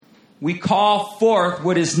We call forth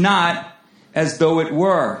what is not as though it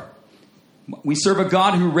were. We serve a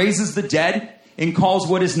God who raises the dead and calls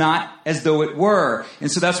what is not as though it were.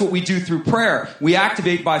 And so that's what we do through prayer. We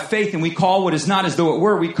activate by faith and we call what is not as though it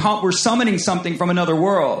were. We're summoning something from another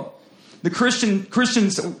world. The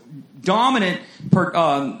Christian's dominant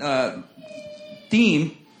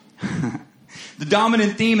theme, the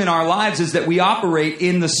dominant theme in our lives is that we operate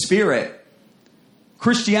in the Spirit.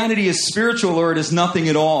 Christianity is spiritual or it is nothing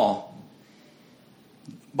at all.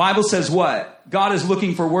 Bible says what? God is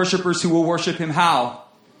looking for worshipers who will worship him how?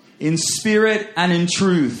 In spirit and in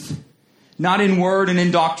truth. Not in word and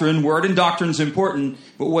in doctrine. Word and doctrine is important,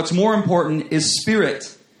 but what's more important is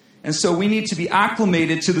spirit. And so we need to be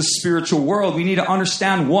acclimated to the spiritual world. We need to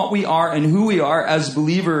understand what we are and who we are as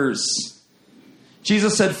believers.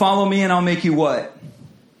 Jesus said, follow me and I'll make you what?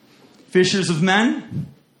 Fishers of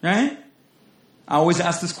men, right? I always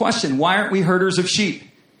ask this question. Why aren't we herders of sheep?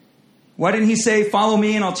 Why didn't he say, follow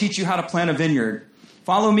me and I'll teach you how to plant a vineyard?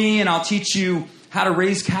 Follow me and I'll teach you how to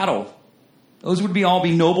raise cattle. Those would all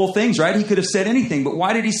be noble things, right? He could have said anything, but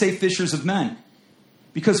why did he say fishers of men?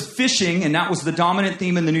 Because fishing, and that was the dominant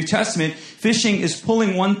theme in the New Testament, fishing is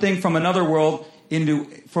pulling one thing from another world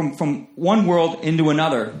from one world into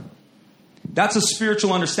another. That's a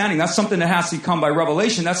spiritual understanding. That's something that has to come by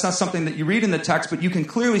revelation. That's not something that you read in the text, but you can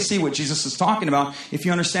clearly see what Jesus is talking about if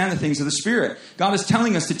you understand the things of the Spirit. God is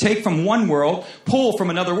telling us to take from one world, pull from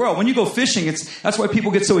another world. When you go fishing, that's why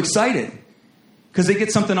people get so excited. Because they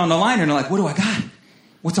get something on the line and they're like, what do I got?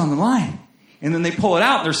 What's on the line? And then they pull it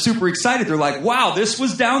out and they're super excited. They're like, wow, this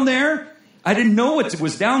was down there? I didn't know it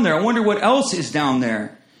was down there. I wonder what else is down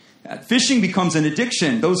there. Fishing becomes an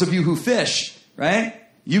addiction. Those of you who fish, right?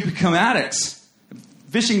 You become addicts.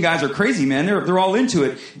 Fishing guys are crazy, man. They're all into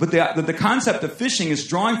it. But the concept of fishing is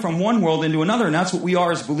drawing from one world into another, and that's what we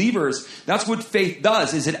are as believers. That's what faith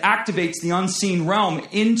does, is it activates the unseen realm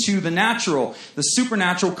into the natural. The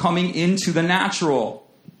supernatural coming into the natural.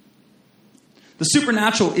 The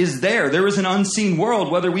supernatural is there. There is an unseen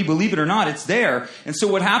world, whether we believe it or not, it's there. And so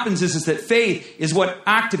what happens is that faith is what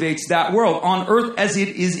activates that world on earth as it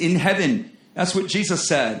is in heaven. That's what Jesus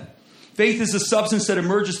said. Faith is the substance that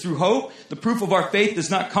emerges through hope. The proof of our faith does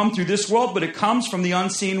not come through this world, but it comes from the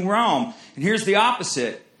unseen realm. And here's the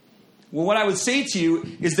opposite. Well, what I would say to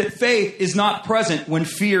you is that faith is not present when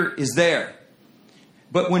fear is there.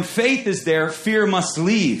 But when faith is there, fear must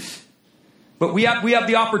leave. But we have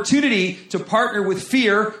the opportunity to partner with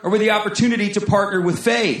fear, or with the opportunity to partner with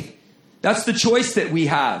faith. That's the choice that we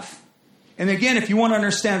have. And again, if you want to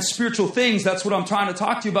understand spiritual things, that's what I'm trying to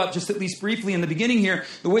talk to you about just at least briefly in the beginning here.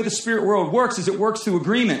 The way the spirit world works is it works through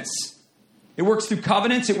agreements. It works through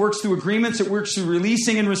covenants. It works through agreements. It works through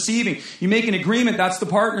releasing and receiving. You make an agreement, that's the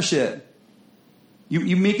partnership.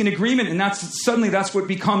 You make an agreement, and that's what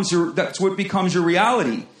becomes your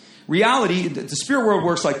reality. Reality, the spirit world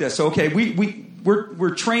works like this. So, okay,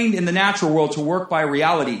 we're trained in the natural world to work by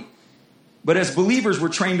reality. But as believers, we're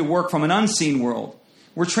trained to work from an unseen world.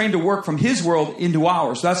 We're trained to work from his world into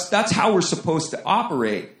ours. That's how we're supposed to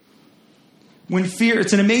operate.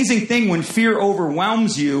 It's an amazing thing when fear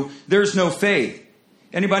overwhelms you, there's no faith.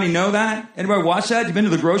 Anybody know that? Anybody watch that? You've been to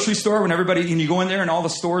the grocery store and you go in there and all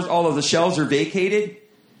of the shelves are vacated.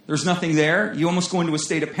 There's nothing there. You almost go into a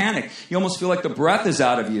state of panic. You almost feel like the breath is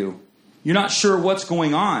out of you. You're not sure what's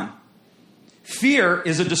going on. Fear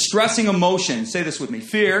is a distressing emotion. Say this with me.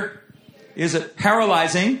 Fear is a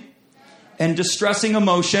paralyzing and distressing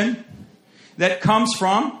emotion that comes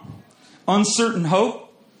from uncertain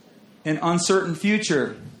hope and uncertain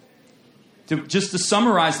future. Just to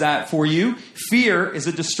summarize that for you, fear is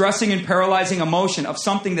a distressing and paralyzing emotion of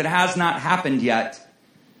something that has not happened yet.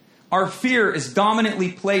 Our fear is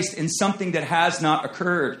dominantly placed in something that has not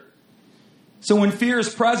occurred. So when fear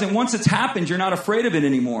is present, once it's happened, you're not afraid of it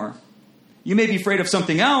anymore. You may be afraid of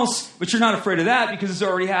something else, but you're not afraid of that because it's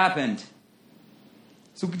already happened.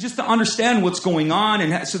 So just to understand what's going on,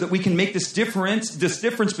 and so that we can make this difference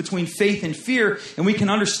between faith and fear, and we can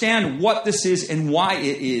understand what this is and why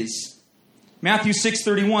it is. Matthew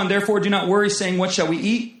 6:31, therefore do not worry, saying, what shall we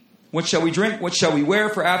eat? What shall we drink? What shall we wear?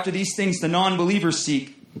 For after these things the non-believers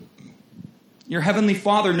seek. Your heavenly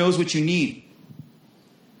Father knows what you need.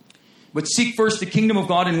 But seek first the kingdom of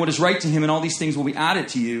God and what is right to him, and all these things will be added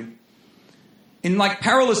to you. In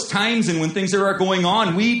perilous times and when things are going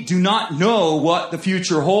on, we do not know what the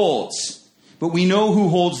future holds. But we know who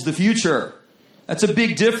holds the future. That's a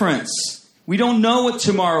big difference. We don't know what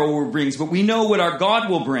tomorrow brings, but we know what our God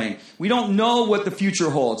will bring. We don't know what the future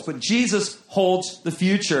holds, but Jesus holds the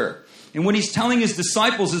future. And what he's telling his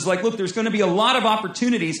disciples is look, there's going to be a lot of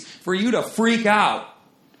opportunities for you to freak out.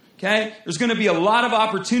 Okay? There's going to be a lot of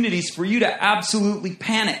opportunities for you to absolutely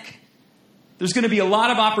panic. There's going to be a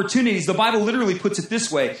lot of opportunities. The Bible literally puts it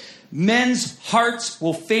this way. Men's hearts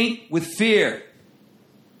will faint with fear.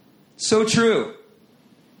 So true.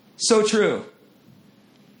 So true.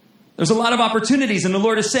 There's a lot of opportunities, and the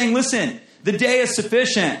Lord is saying, listen, the day is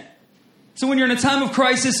sufficient. So when you're in a time of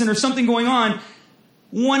crisis and there's something going on,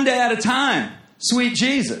 one day at a time, sweet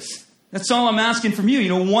Jesus. That's all I'm asking from you. You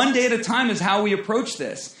know, one day at a time is how we approach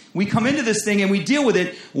this. We come into this thing and we deal with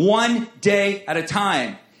it one day at a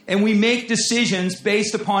time. And we make decisions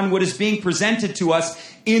based upon what is being presented to us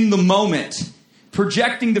in the moment.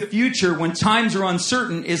 Projecting the future when times are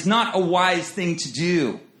uncertain is not a wise thing to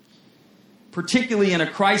do. Particularly in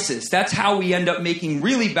a crisis. That's how we end up making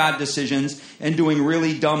really bad decisions and doing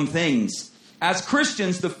really dumb things. As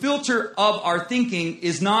Christians, the filter of our thinking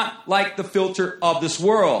is not like the filter of this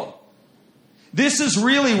world. This is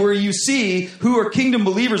really where you see who are kingdom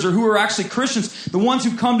believers or who are actually Christians, the ones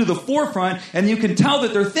who come to the forefront, and you can tell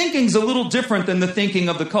that their thinking is a little different than the thinking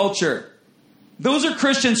of the culture. Those are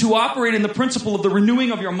Christians who operate in the principle of the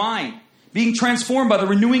renewing of your mind, being transformed by the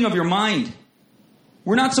renewing of your mind.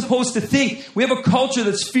 We're not supposed to think. We have a culture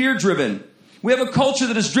that's fear-driven. We have a culture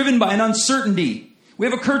that is driven by an uncertainty. We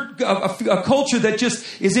have a culture that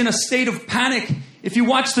just is in a state of panic. If you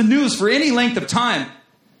watch the news for any length of time,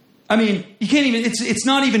 I mean, you can't even, it's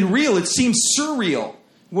not even real. It seems surreal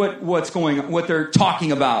what's going on, what they're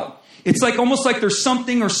talking about. It's like almost like there's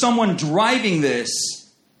something or someone driving this.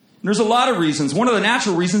 And there's a lot of reasons. One of the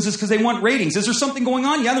natural reasons is because they want ratings. Is there something going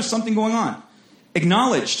on? Yeah, there's something going on.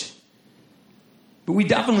 Acknowledged. But we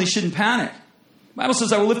definitely shouldn't panic. The Bible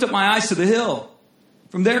says, I will lift up my eyes to the hill.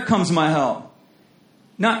 From there comes my help.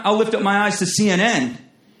 Not, I'll lift up my eyes to CNN,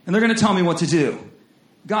 and they're going to tell me what to do.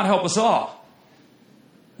 God help us all.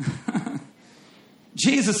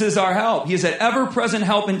 Jesus is our help. He is an ever-present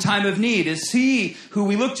help in time of need. It's He who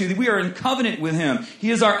we look to. We are in covenant with Him.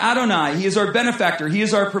 He is our Adonai. He is our benefactor. He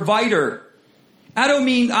is our provider.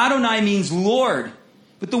 Adonai means Lord.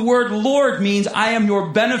 But the word Lord means I am your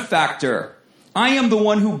benefactor. I am the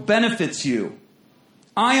one who benefits you.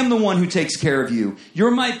 I am the one who takes care of you.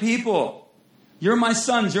 You're my people. You're my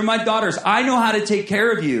sons. You're my daughters. I know how to take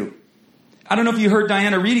care of you. I don't know if you heard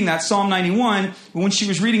Diana reading that, Psalm 91. But when she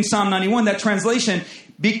was reading Psalm 91, that translation,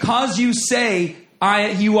 because you say,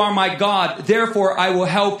 you are my God, therefore I will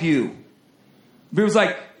help you. It was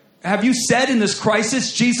like, have you said in this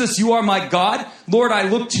crisis, Jesus, you are my God? Lord, I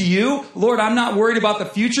look to you. Lord, I'm not worried about the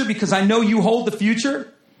future because I know you hold the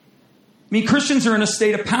future. I mean, Christians are in a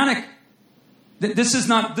state of panic. This is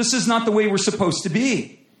not the way we're supposed to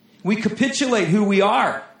be. We capitulate who we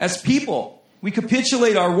are as people. We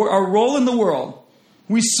capitulate our role in the world.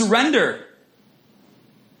 We surrender.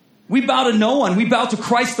 We bow to no one. We bow to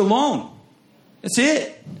Christ alone. That's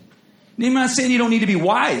it. I'm not saying you don't need to be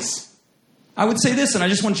wise. I would say this, and I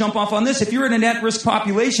just want to jump off on this. If you're in an at-risk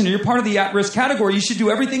population and you're part of the at-risk category, you should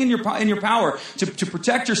do everything in your power to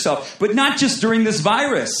protect yourself. But not just during this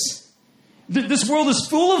virus. This world is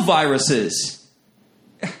full of viruses.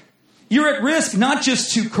 You're at risk not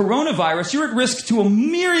just to coronavirus, you're at risk to a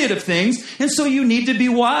myriad of things, and so you need to be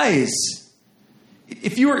wise.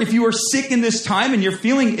 If you are sick in this time and you're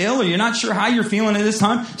feeling ill or you're not sure how you're feeling at this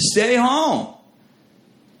time, stay home.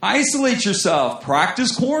 Isolate yourself.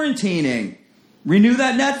 Practice quarantining. Renew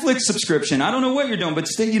that Netflix subscription. I don't know what you're doing, but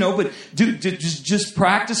just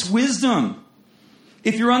practice wisdom.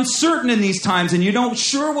 If you're uncertain in these times and you don't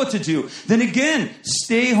sure what to do, then again,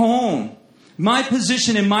 stay home. My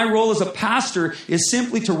position and my role as a pastor is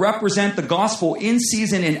simply to represent the gospel in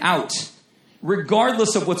season and out,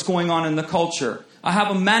 regardless of what's going on in the culture. I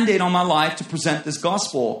have a mandate on my life to present this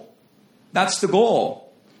gospel. That's the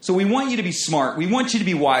goal. So we want you to be smart. We want you to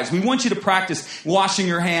be wise. We want you to practice washing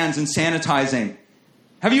your hands and sanitizing.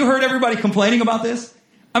 Have you heard everybody complaining about this?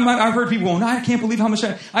 I've heard people going, I can't believe how much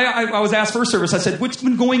I was asked first service. I said, what's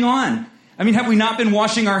been going on? I mean, have we not been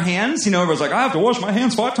washing our hands? You know, everyone's like, I have to wash my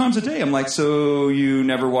hands 5 times a day. I'm like, so you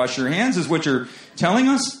never wash your hands is what you're telling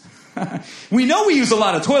us? We know we use a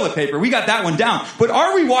lot of toilet paper. We got that one down. But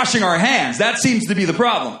are we washing our hands? That seems to be the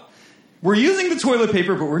problem. We're using the toilet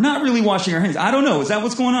paper, but we're not really washing our hands. I don't know. Is that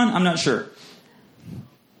what's going on? I'm not sure.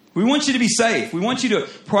 We want you to be safe. We want you to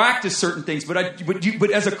practice certain things.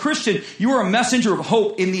 But as a Christian, you are a messenger of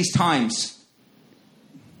hope in these times.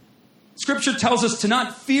 Scripture tells us to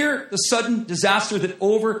not fear the sudden disaster that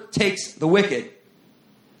overtakes the wicked.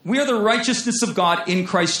 We are the righteousness of God in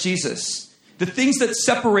Christ Jesus. The things that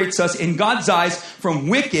separates us in God's eyes from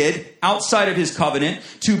wicked outside of his covenant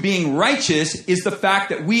to being righteous is the fact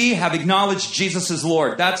that we have acknowledged Jesus as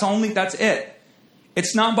Lord. That's it.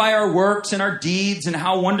 It's not by our works and our deeds and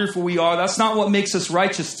how wonderful we are. That's not what makes us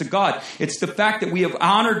righteous to God. It's the fact that we have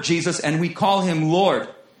honored Jesus and we call him Lord.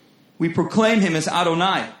 We proclaim him as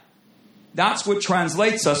Adonai. That's what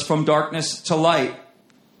translates us from darkness to light.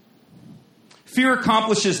 Fear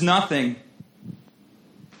accomplishes nothing.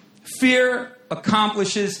 Fear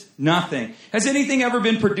accomplishes nothing. Has anything ever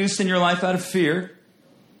been produced in your life out of fear?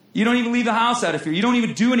 You don't even leave the house out of fear. You don't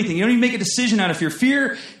even do anything. You don't even make a decision out of fear.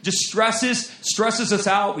 Fear just stresses us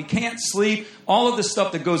out. We can't sleep. All of the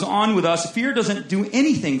stuff that goes on with us. Fear doesn't do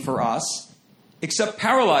anything for us except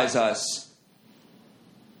paralyze us.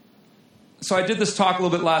 So I did this talk a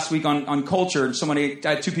little bit last week on culture. And I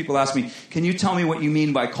had two people ask me, can you tell me what you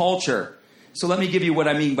mean by culture? So let me give you what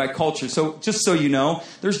I mean by culture. So just so you know,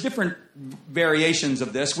 there's different variations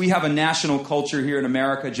of this. We have a national culture here in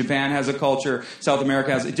America. Japan has a culture. South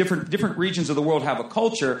America has different regions of the world have a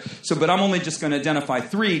culture. But I'm only just going to identify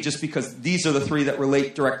three just because these are the three that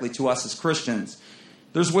relate directly to us as Christians.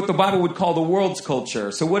 There's what the Bible would call the world's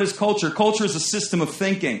culture. So what is culture? Culture is a system of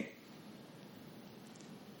thinking.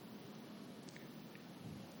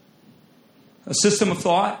 A system of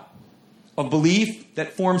thought, of belief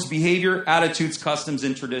that forms behavior, attitudes, customs,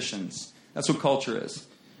 and traditions. That's what culture is.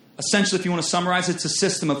 Essentially, if you want to summarize, it's a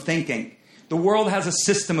system of thinking. The world has a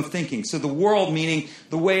system of thinking. So the world meaning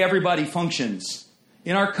the way everybody functions.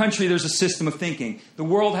 In our country, there's a system of thinking. The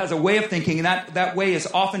world has a way of thinking, and that way is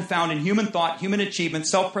often found in human thought, human achievement,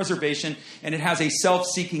 self-preservation, and it has a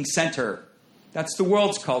self-seeking center. That's the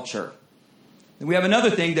world's culture. And we have another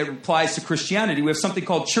thing that applies to Christianity. We have something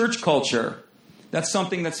called church culture. That's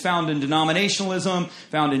something that's found in denominationalism,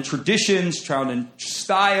 found in traditions, found in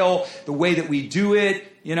style, the way that we do it.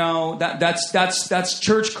 That's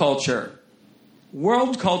church culture.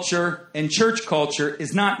 World culture and church culture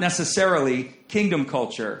is not necessarily kingdom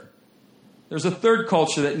culture. There's a third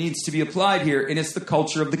culture that needs to be applied here, and it's the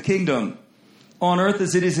culture of the kingdom. On earth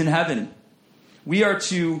as it is in heaven. We are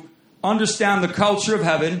to understand the culture of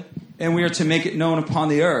heaven, and we are to make it known upon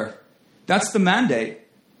the earth. That's the mandate.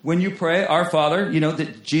 When you pray, our Father,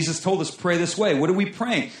 that Jesus told us, pray this way. What are we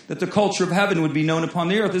praying? That the culture of heaven would be known upon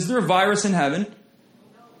the earth. Is there a virus in heaven?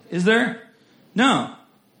 Is there? No.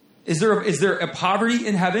 Is there a poverty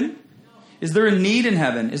in heaven? Is there a need in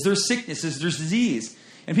heaven? Is there sickness? Is there disease?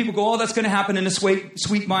 And people go, that's going to happen in a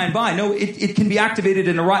sweet by and by. No, it can be activated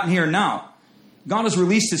in a rotten here and now. God has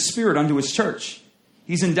released his Spirit unto his church.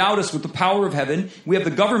 He's endowed us with the power of heaven. We have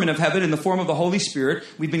the government of heaven in the form of the Holy Spirit.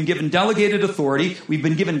 We've been given delegated authority. We've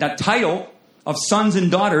been given that title of sons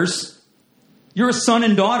and daughters. You're a son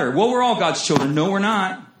and daughter. Well, we're all God's children. No, we're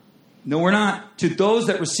not. No, we're not. To those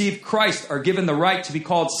that receive Christ are given the right to be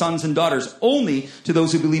called sons and daughters, only to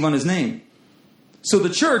those who believe on his name. So the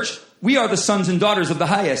church, we are the sons and daughters of the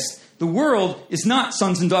highest. The world is not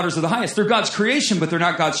sons and daughters of the highest. They're God's creation, but they're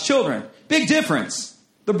not God's children. Big difference.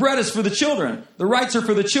 The bread is for the children. The rights are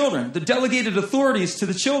for the children. The delegated authority is to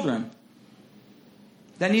the children.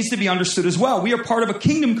 That needs to be understood as well. We are part of a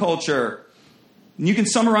kingdom culture. And you can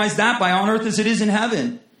summarize that by on earth as it is in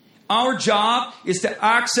heaven. Our job is to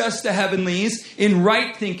access the heavenlies in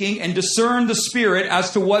right thinking and discern the Spirit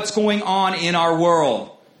as to what's going on in our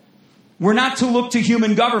world. We're not to look to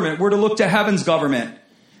human government. We're to look to heaven's government.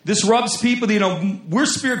 This rubs people, we're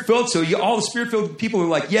Spirit-filled, so all the Spirit-filled people are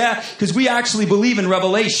like, yeah, because we actually believe in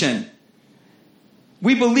revelation.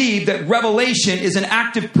 We believe that revelation is an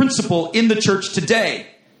active principle in the church today.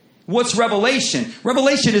 What's revelation?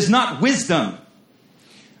 Revelation is not wisdom.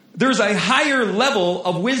 There's a higher level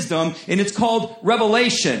of wisdom, and it's called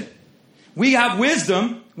revelation. We have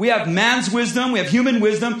wisdom. We have man's wisdom, we have human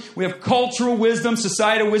wisdom, we have cultural wisdom,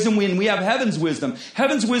 societal wisdom, and we have heaven's wisdom.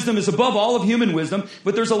 Heaven's wisdom is above all of human wisdom,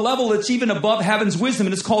 but there's a level that's even above heaven's wisdom,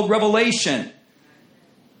 and it's called revelation.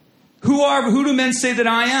 Who do men say that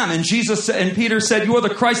I am? And Jesus and Peter said, you are the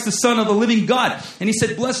Christ, the Son of the living God. And he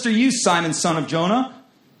said, blessed are you, Simon, son of Jonah,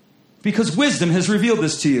 because wisdom has revealed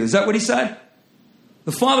this to you. Is that what he said?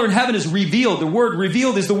 The Father in heaven is revealed. The word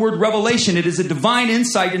revealed is the word revelation. It is a divine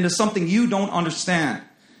insight into something you don't understand.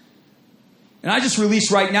 And I just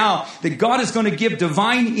released right now that God is going to give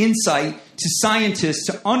divine insight to scientists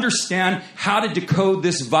to understand how to decode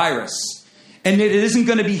this virus. And that it isn't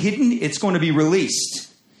going to be hidden, it's going to be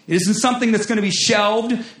released. It isn't something that's going to be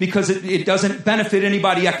shelved because it doesn't benefit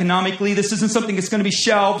anybody economically. This isn't something that's going to be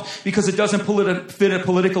shelved because it doesn't fit a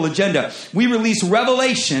political agenda. We release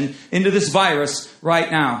revelation into this virus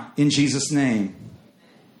right now in Jesus' name.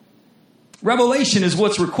 Revelation is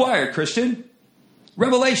what's required, Christian.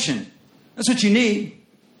 Revelation. That's what you need.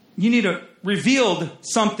 You need a revealed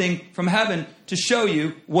something from heaven to show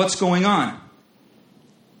you what's going on.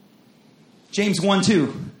 James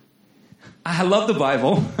 1:2. I love the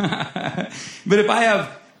Bible. But if I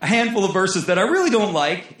have a handful of verses that I really don't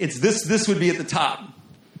like, it's this would be at the top.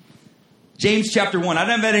 James chapter 1. I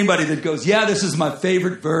haven't met anybody that goes, yeah, this is my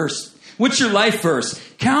favorite verse. What's your life verse?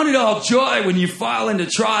 Count it all joy when you fall into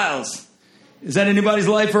trials. Is that anybody's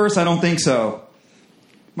life verse? I don't think so.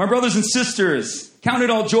 My brothers and sisters, count it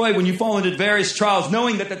all joy when you fall into various trials,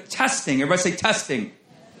 knowing that the testing, everybody say testing,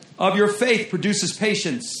 of your faith produces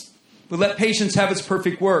patience. But let patience have its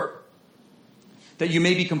perfect work, that you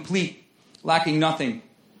may be complete, lacking nothing.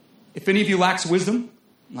 If any of you lacks wisdom,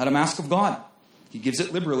 let him ask of God. He gives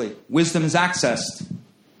it liberally. Wisdom is accessed.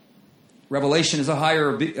 Revelation is a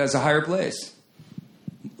higher place.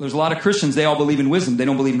 There's a lot of Christians, they all believe in wisdom. They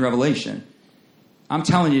don't believe in revelation. I'm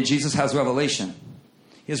telling you, Jesus has revelation.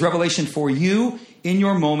 He has revelation for you in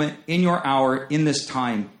your moment, in your hour, in this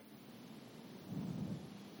time.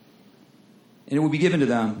 And it will be given to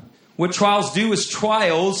them. What trials do is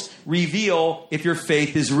trials reveal if your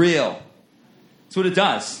faith is real. That's what it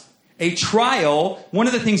does. A trial, one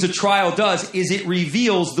of the things a trial does is it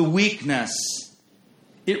reveals the weakness.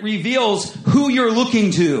 It reveals who you're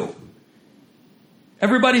looking to.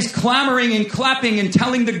 Everybody's clamoring and clapping and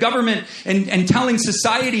telling the government and telling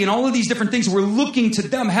society and all of these different things. We're looking to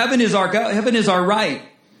them. Heaven is our right.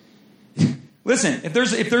 Listen, if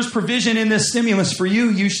there's provision in this stimulus for you,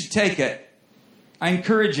 you should take it. I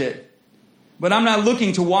encourage it. But I'm not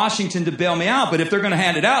looking to Washington to bail me out. But if they're going to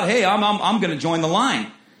hand it out, hey, I'm going to join the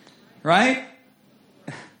line. Right?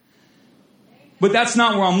 But that's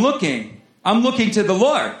not where I'm looking. I'm looking to the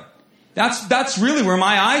Lord. That's really where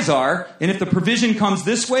my eyes are. And if the provision comes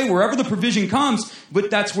this way, wherever the provision comes, but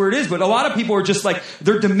that's where it is. But a lot of people are just like,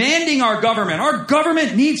 they're demanding our government. Our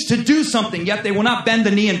government needs to do something, yet they will not bend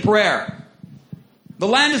the knee in prayer. The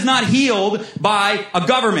land is not healed by a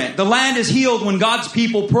government. The land is healed when God's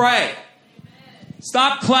people pray.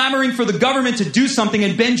 Stop clamoring for the government to do something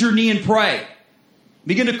and bend your knee and pray.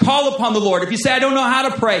 Begin to call upon the Lord. If you say, I don't know how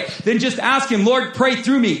to pray, then just ask Him, Lord, pray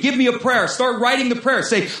through me. Give me a prayer. Start writing the prayer.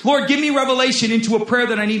 Say, Lord, give me revelation into a prayer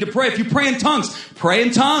that I need to pray. If you pray in tongues, pray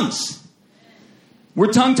in tongues.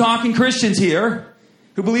 We're tongue-talking Christians here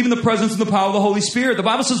who believe in the presence and the power of the Holy Spirit. The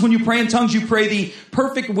Bible says when you pray in tongues, you pray the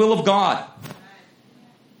perfect will of God.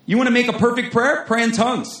 You want to make a perfect prayer? Pray in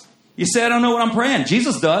tongues. You say, I don't know what I'm praying.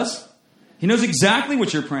 Jesus does. He knows exactly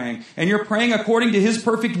what you're praying. And you're praying according to His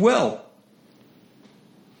perfect will.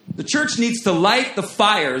 The church needs to light the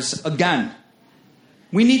fires again.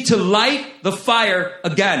 We need to light the fire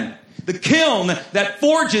again. The kiln that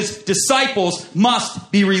forges disciples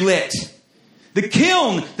must be relit. The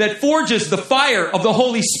kiln that forges the fire of the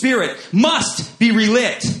Holy Spirit must be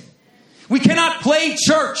relit. We cannot play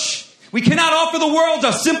church. We cannot offer the world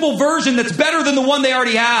a simple version that's better than the one they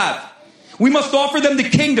already have. We must offer them the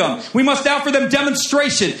kingdom. We must offer them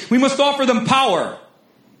demonstration. We must offer them power.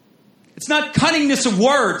 It's not cunningness of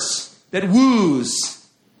words that woos.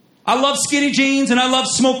 I love skinny jeans and I love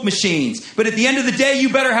smoke machines. But at the end of the day, you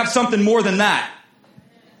better have something more than that.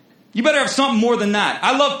 You better have something more than that.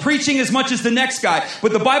 I love preaching as much as the next guy.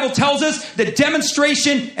 But the Bible tells us that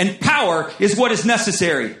demonstration and power is what is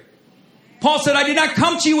necessary. Paul said, I did not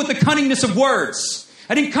come to you with the cunningness of words.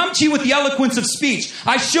 I didn't come to you with the eloquence of speech.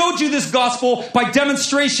 I showed you this gospel by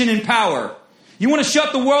demonstration and power. You want to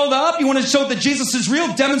shut the world up? You want to show that Jesus is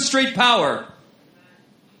real? Demonstrate power.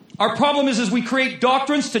 Our problem is we create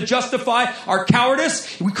doctrines to justify our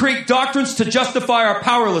cowardice. We create doctrines to justify our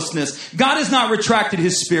powerlessness. God has not retracted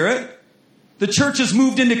His Spirit. The church has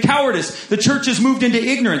moved into cowardice. The church has moved into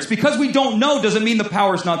ignorance. Because we don't know doesn't mean the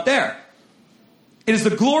power is not there. It is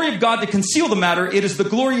the glory of God to conceal the matter. It is the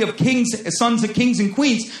glory of kings, sons of kings and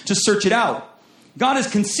queens to search it out. God has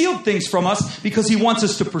concealed things from us because He wants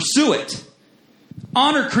us to pursue it.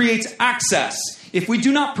 Honor creates access. If we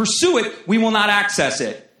do not pursue it, we will not access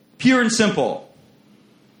it. Pure and simple.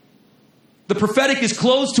 The prophetic is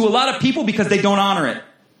closed to a lot of people because they don't honor it.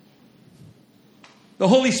 The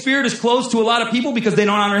Holy Spirit is closed to a lot of people because they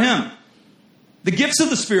don't honor Him. The gifts of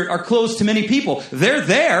the Spirit are closed to many people. They're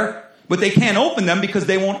there, but they can't open them because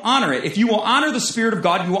they won't honor it. If you will honor the Spirit of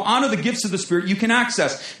God, you will honor the gifts of the Spirit, you can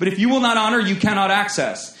access. But if you will not honor, you cannot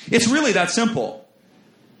access. It's really that simple.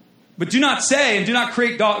 But do not say and do not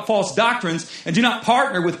create false doctrines and do not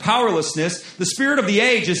partner with powerlessness. The spirit of the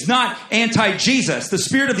age is not anti-Jesus. The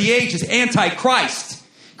spirit of the age is anti-Christ.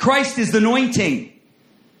 Christ is the anointing.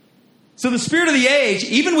 So the spirit of the age,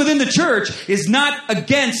 even within the church, is not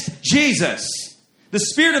against Jesus. The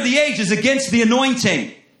spirit of the age is against the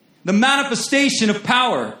anointing, the manifestation of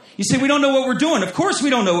power. You say, we don't know what we're doing. Of course we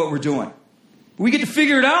don't know what we're doing. But we get to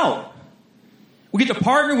figure it out. We get to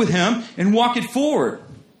partner with Him and walk it forward.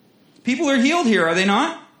 People are healed here, are they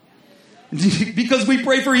not? Because we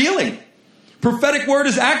pray for healing. Prophetic word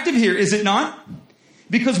is active here, is it not?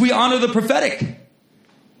 Because we honor the prophetic.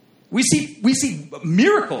 We see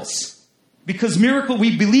miracles. Because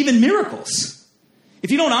we believe in miracles. If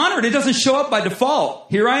you don't honor it, it doesn't show up by default.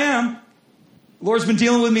 Here I am. The Lord's been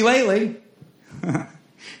dealing with me lately.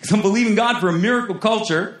 Because I'm believing God for a miracle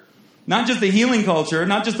culture. Not just the healing culture,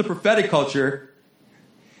 not just the prophetic culture.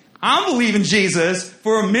 I'm believing Jesus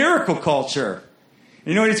for a miracle culture.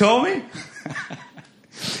 You know what he told me?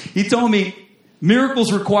 He told me,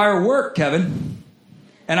 miracles require work, Kevin.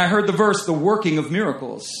 And I heard the verse, the working of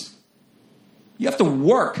miracles. You have to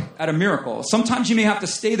work at a miracle. Sometimes you may have to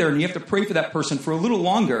stay there and you have to pray for that person for a little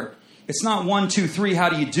longer. It's not 1, 2, 3, how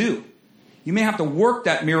do you do? You may have to work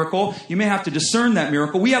that miracle. You may have to discern that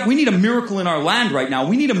miracle. We need a miracle in our land right now.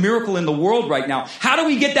 We need a miracle in the world right now. How do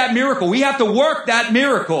we get that miracle? We have to work that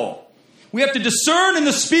miracle. We have to discern in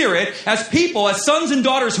the Spirit as people, as sons and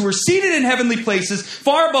daughters who are seated in heavenly places,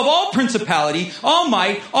 far above all principality, all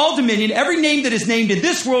might, all dominion, every name that is named in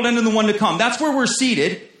this world and in the one to come. That's where we're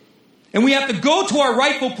seated. And we have to go to our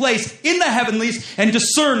rightful place in the heavenlies and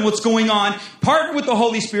discern what's going on, partner with the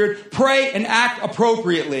Holy Spirit, pray and act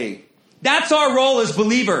appropriately. That's our role as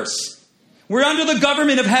believers. We're under the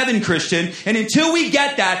government of heaven, Christian, and until we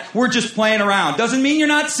get that, we're just playing around. Doesn't mean you're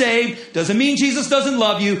not saved, doesn't mean Jesus doesn't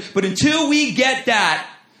love you, but until we get that,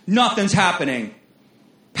 nothing's happening.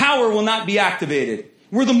 Power will not be activated.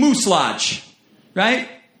 We're the Moose Lodge, right?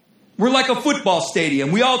 We're like a football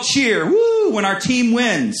stadium. We all cheer, woo, when our team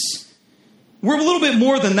wins. We're a little bit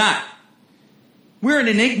more than that. We're an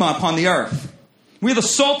enigma upon the earth. We're the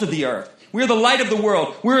salt of the earth. We're the light of the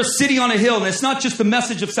world. We're a city on a hill. And it's not just the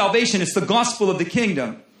message of salvation. It's the gospel of the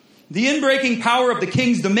kingdom. The inbreaking power of the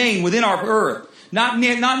king's domain within our earth. Not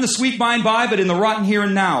in the sweet by and by, but in the rotten here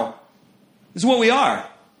and now. This is what we are.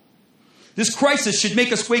 This crisis should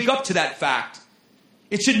make us wake up to that fact.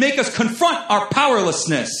 It should make us confront our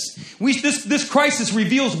powerlessness. This crisis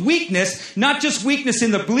reveals weakness, not just weakness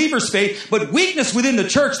in the believer's faith, but weakness within the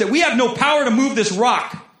church, that we have no power to move this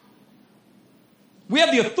rock. We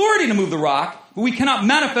have the authority to move the rock, but we cannot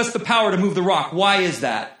manifest the power to move the rock. Why is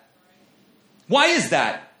that? Why is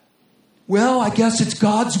that? Well, I guess it's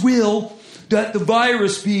God's will that the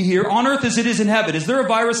virus be here on earth as it is in heaven. Is there a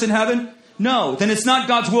virus in heaven? No. Then it's not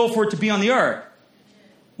God's will for it to be on the earth.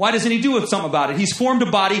 Why doesn't he do something about it? He's formed a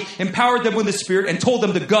body, empowered them with the Spirit, and told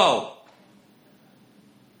them to go.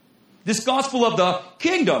 This gospel of the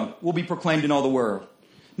kingdom will be proclaimed in all the world.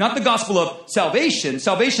 Not the gospel of salvation.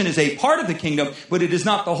 Salvation is a part of the kingdom, but it is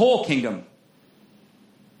not the whole kingdom.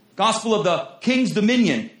 Gospel of the king's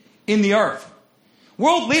dominion in the earth.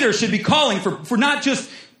 World leaders should be calling for not just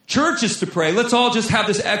churches to pray. Let's all just have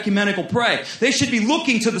this ecumenical pray. They should be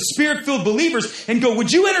looking to the Spirit-filled believers and go,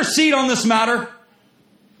 would you intercede on this matter?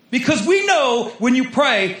 Because we know when you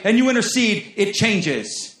pray and you intercede, it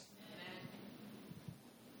changes.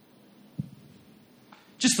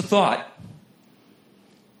 Just a thought.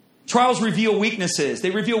 Trials reveal weaknesses.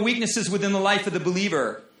 They reveal weaknesses within the life of the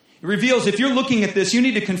believer. It reveals, if you're looking at this, you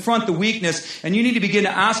need to confront the weakness and you need to begin to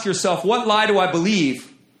ask yourself, what lie do I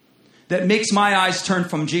believe that makes my eyes turn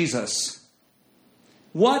from Jesus?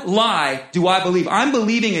 What lie do I believe? I'm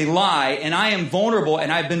believing a lie and I am vulnerable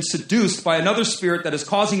and I've been seduced by another spirit that is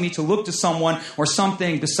causing me to look to someone or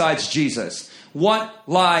something besides Jesus. What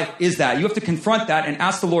lie is that? You have to confront that and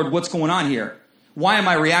ask the Lord, what's going on here? Why am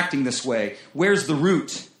I reacting this way? Where's the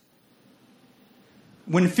root?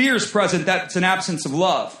 When fear is present, that's an absence of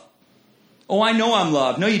love. Oh, I know I'm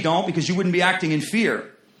loved. No, you don't, because you wouldn't be acting in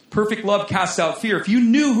fear. Perfect love casts out fear. If you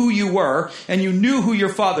knew who you were, and you knew who your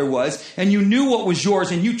Father was, and you knew what was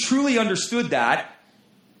yours, and you truly understood that,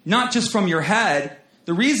 not just from your head,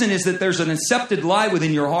 the reason is that there's an accepted lie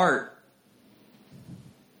within your heart.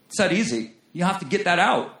 It's that easy. You have to get that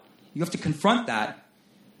out. You have to confront that.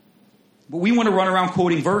 But we want to run around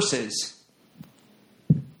quoting verses.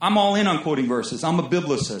 I'm all in on quoting verses. I'm a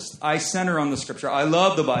biblicist. I center on the scripture. I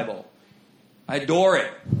love the Bible. I adore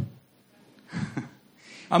it.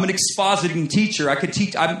 I'm an expositing teacher. I could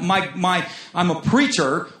teach. I'm a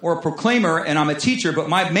preacher or a proclaimer, and I'm a teacher. But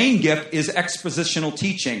my main gift is expositional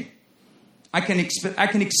teaching. I can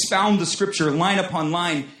expound the scripture line upon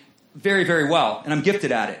line very, very well, and I'm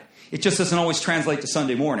gifted at it. It just doesn't always translate to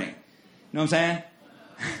Sunday morning. You know what I'm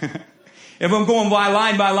saying? If I'm going by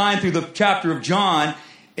line through the chapter of John,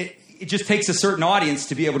 it just takes a certain audience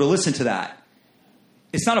to be able to listen to that.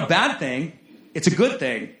 It's not a bad thing. It's a good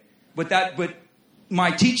thing. But my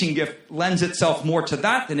teaching gift lends itself more to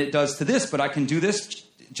that than it does to this. But I can do this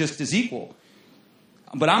just as equal.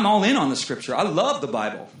 But I'm all in on the scripture. I love the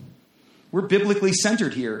Bible. We're biblically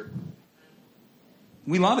centered here.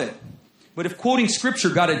 We love it. But if quoting Scripture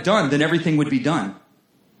got it done, then everything would be done.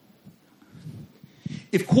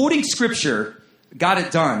 If quoting Scripture got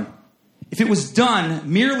it done, if it was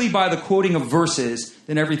done merely by the quoting of verses,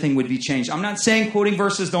 then everything would be changed. I'm not saying quoting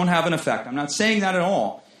verses don't have an effect. I'm not saying that at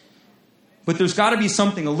all. But there's got to be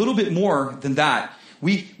something a little bit more than that.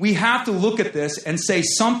 We have to look at this and say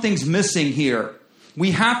something's missing here. We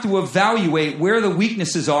have to evaluate where the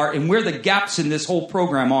weaknesses are and where the gaps in this whole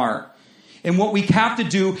program are. And what we have to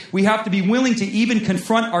do, we have to be willing to even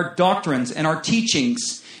confront our doctrines and our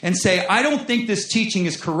teachings and say, I don't think this teaching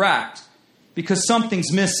is correct because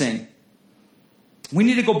something's missing. We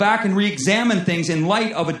need to go back and re-examine things in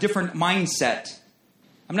light of a different mindset.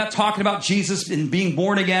 I'm not talking about Jesus and being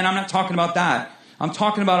born again. I'm not talking about that. I'm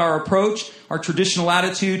talking about our approach, our traditional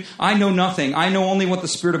attitude. I know nothing. I know only what the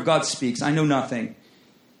Spirit of God speaks. I know nothing.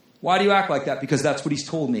 Why do you act like that? Because that's what He's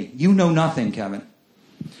told me. You know nothing, Kevin.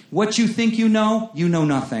 What you think you know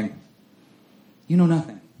nothing. You know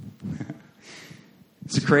nothing.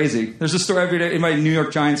 It's crazy. There's a story every day. Anybody New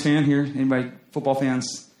York Giants fan here? Anybody football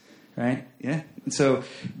fans? Right? Yeah. And so,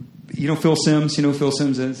 you know Phil Simms? You know who Phil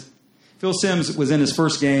Simms is? Phil Simms was in his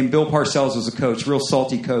first game. Bill Parcells was a coach, real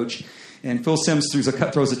salty coach. And Phil Simms throws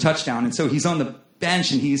a touchdown. And so he's on the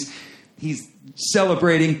bench and he's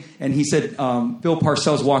celebrating. And he said, Bill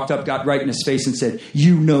Parcells walked up, got right in his face and said,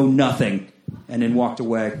 "You know nothing." And then walked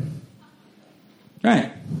away.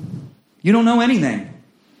 Right. You don't know anything.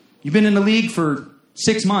 You've been in the league for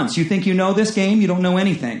 6 months. You think you know this game? You don't know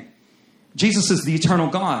anything. Jesus is the eternal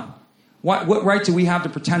God. What right do we have to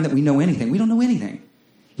pretend that we know anything? We don't know anything.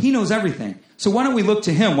 He knows everything. So why don't we look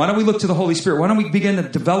to Him? Why don't we look to the Holy Spirit? Why don't we begin to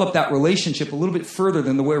develop that relationship a little bit further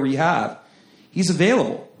than the way we have? He's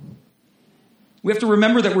available. We have to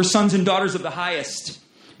remember that we're sons and daughters of the highest.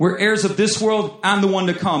 We're heirs of this world and the one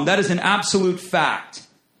to come. That is an absolute fact.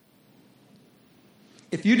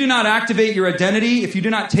 If you do not activate your identity, if you do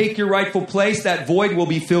not take your rightful place, that void will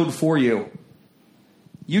be filled for you.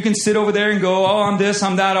 You can sit over there and go, "Oh, I'm this,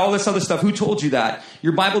 I'm that, all this other stuff." Who told you that?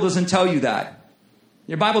 Your Bible doesn't tell you that.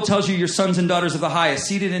 Your Bible tells you you're sons and daughters of the highest,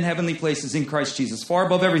 seated in heavenly places in Christ Jesus, far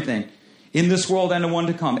above everything, in this world and the one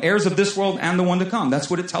to come. Heirs of this world and the one to come. That's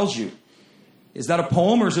what it tells you. Is that a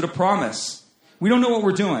poem or is it a promise? We don't know what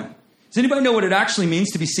we're doing. Does anybody know what it actually means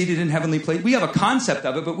to be seated in heavenly places? We have a concept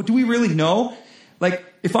of it, but do we really know? Like,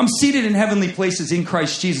 if I'm seated in heavenly places in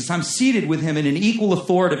Christ Jesus, I'm seated with Him in an equal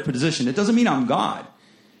authoritative position. It doesn't mean I'm God,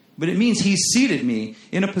 but it means He's seated me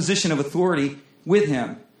in a position of authority with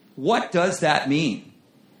Him. What does that mean?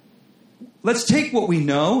 Let's take what we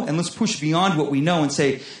know and let's push beyond what we know and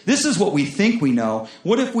say, this is what we think we know.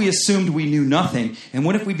 What if we assumed we knew nothing? And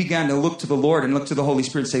what if we began to look to the Lord and look to the Holy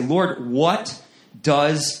Spirit and say, Lord, what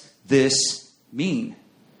does this mean?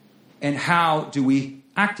 And how do we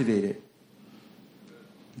activate it?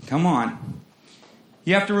 Come on.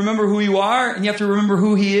 You have to remember who you are and you have to remember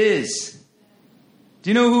who He is. Do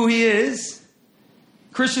you know who He is?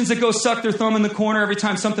 Christians that go suck their thumb in the corner every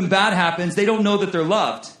time something bad happens, they don't know that they're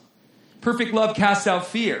loved. Perfect love casts out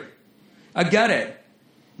fear. I get it.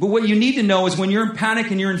 But what you need to know is when you're in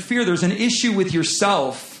panic and you're in fear, there's an issue with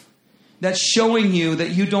yourself that's showing you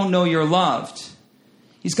that you don't know you're loved.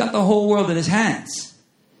 He's got the whole world in His hands.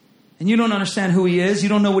 And you don't understand who He is. You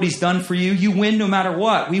don't know what He's done for you. You win no matter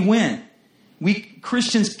what. We win. We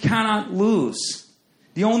Christians cannot lose.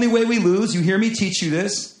 The only way we lose, you hear me teach you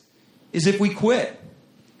this, is if we quit.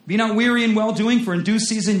 Be not weary in well-doing, for in due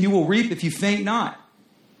season you will reap if you faint not.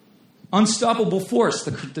 Unstoppable force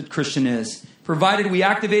the Christian is, provided we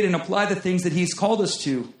activate and apply the things that He's called us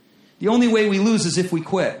to. The only way we lose is if we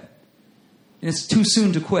quit. And it's too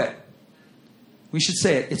soon to quit. We should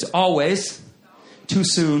say it. It's always too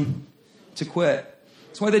soon to quit.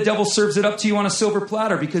 That's why the devil serves it up to you on a silver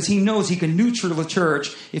platter, because he knows he can neutral the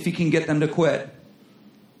church if he can get them to quit.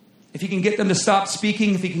 If he can get them to stop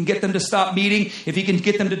speaking, if he can get them to stop meeting, if he can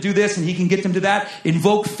get them to do this and he can get them to that,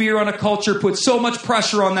 invoke fear on a culture, put so much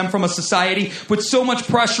pressure on them from a society, put so much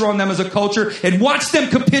pressure on them as a culture, and watch them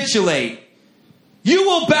capitulate. You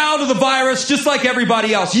will bow to the virus just like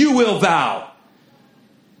everybody else. You will bow.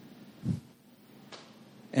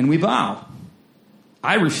 And we bow.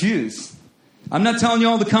 I refuse. I'm not telling you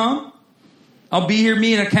all to come. I'll be here,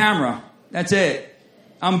 me and a camera. That's it.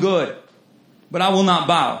 I'm good. But I will not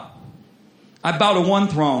bow. I bow to one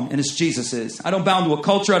throne, and it's Jesus's. I don't bow to a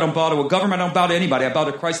culture. I don't bow to a government. I don't bow to anybody. I bow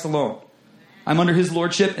to Christ alone. I'm under His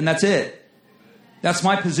lordship, and that's it. That's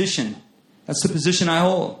my position. That's the position I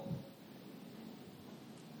hold.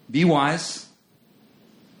 Be wise.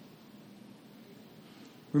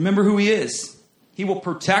 Remember who He is. He will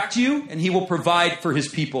protect you, and He will provide for His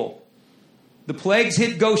people. The plagues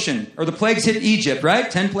hit Goshen, or the plagues hit Egypt, right?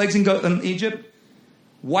 10 plagues in Egypt,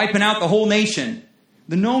 wiping out the whole nation.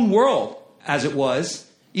 The known world, as it was,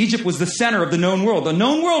 Egypt was the center of the known world. The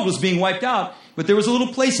known world was being wiped out, but there was a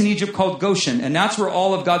little place in Egypt called Goshen, and that's where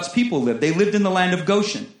all of God's people lived. They lived in the land of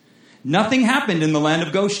Goshen. Nothing happened in the land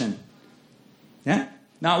of Goshen. Yeah?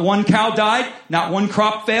 Not one cow died, not one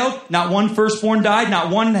crop failed, not one firstborn died,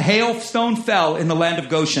 not one hailstone fell in the land of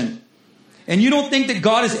Goshen. And you don't think that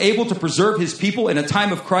God is able to preserve his people in a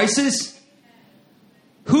time of crisis?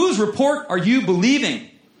 Whose report are you believing?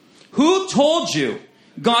 Who told you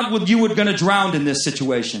you were going to drown in this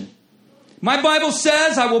situation? My Bible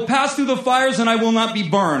says I will pass through the fires and I will not be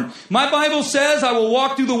burned. My Bible says I will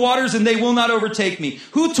walk through the waters and they will not overtake me.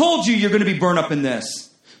 Who told you you're going to be burned up in this?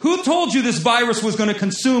 Who told you this virus was going to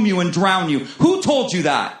consume you and drown you? Who told you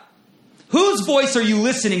that? Whose voice are you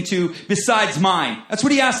listening to besides mine? That's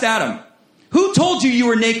what he asked Adam. Who told you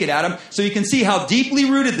were naked, Adam? So you can see how deeply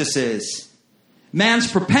rooted this is.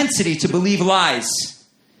 Man's propensity to believe lies.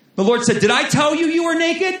 The Lord said, did I tell you were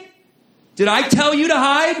naked? Did I tell you to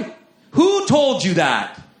hide? Who told you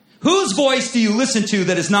that? Whose voice do you listen to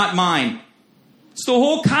that is not mine? So the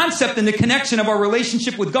whole concept and the connection of our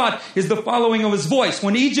relationship with God is the following of his voice.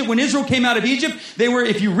 When Israel came out of Egypt, they were,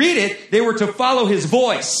 if you read it, they were to follow his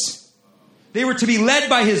voice. They were to be led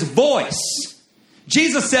by his voice.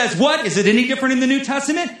 Jesus says, what? Is it any different in the New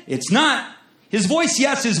Testament? It's not. His voice,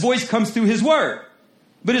 yes, his voice comes through his word.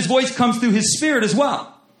 But his voice comes through his spirit as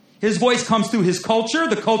well. His voice comes through his culture.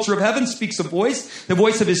 The culture of heaven speaks a voice. The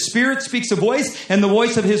voice of his spirit speaks a voice. And the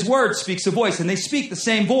voice of his word speaks a voice. And they speak the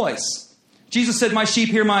same voice. Jesus said, my sheep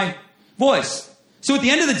hear my voice. So at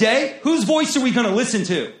the end of the day, whose voice are we going to listen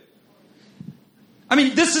to? I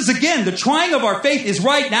mean, this is, again, the trying of our faith is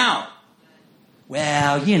right now.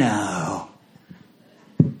 Well, you know.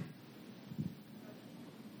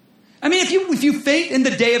 I mean, if you faint in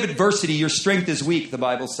the day of adversity, your strength is weak, the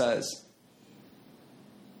Bible says.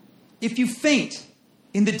 If you faint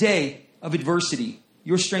in the day of adversity,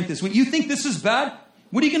 your strength is weak. You think this is bad?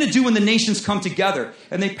 What are you going to do when the nations come together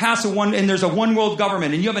and they pass and there's a one world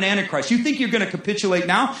government and you have an antichrist? You think you're going to capitulate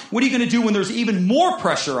now? What are you going to do when there's even more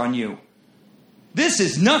pressure on you? This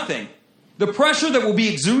is nothing. The pressure that will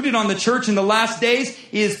be exuded on the church in the last days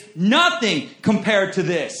is nothing compared to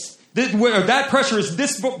this. This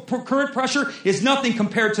current pressure is nothing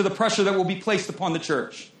compared to the pressure that will be placed upon the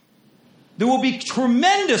church. There will be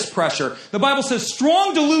tremendous pressure. The Bible says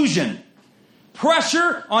strong delusion.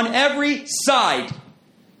 Pressure on every side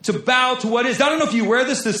to bow to what is. I don't know if you wear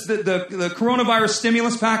this the coronavirus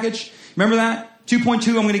stimulus package. Remember that? 2.2,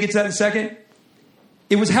 I'm going to get to that in a second.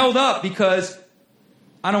 It was held up because,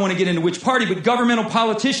 I don't want to get into which party, but governmental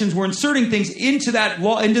politicians were inserting things into that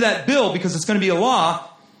law, into that bill, because it's going to be a law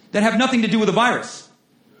that have nothing to do with the virus.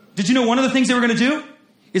 Did you know one of the things they were going to do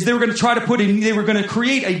is they were going to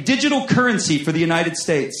create a digital currency for the United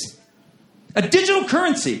States. A digital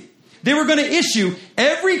currency. They were going to issue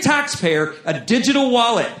every taxpayer a digital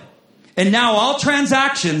wallet. And now all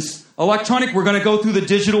transactions, electronic, we're going to go through the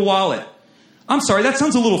digital wallet. I'm sorry, that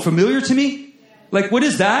sounds a little familiar to me. Like, what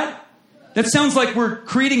is that? That sounds like we're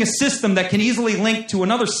creating a system that can easily link to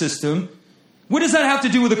another system. What does that have to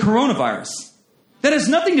do with the coronavirus? That has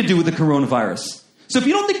nothing to do with the coronavirus. So if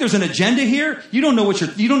you don't think there's an agenda here, you don't know what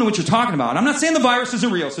you're talking about. I'm not saying the virus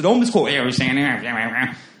isn't real, so don't misquote. I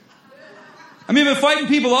mean, I've been fighting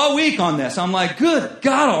people all week on this. I'm like, good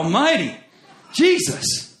God Almighty,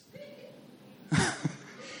 Jesus.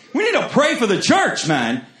 We need to pray for the church,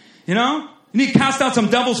 man. You know, we need to cast out some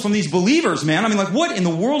devils from these believers, man. I mean, like, what in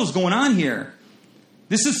the world is going on here?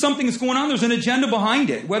 This is something that's going on. There's an agenda behind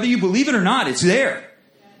it. Whether you believe it or not, it's there.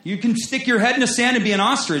 You can stick your head in the sand and be an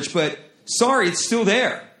ostrich, but sorry, it's still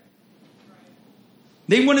there.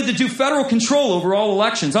 They wanted to do federal control over all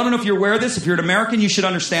elections. I don't know if you're aware of this. If you're an American, you should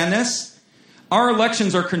understand this. Our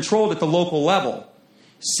elections are controlled at the local level.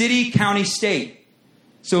 City, county, state.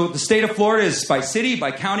 So the state of Florida is by city,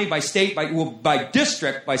 by county, by state, by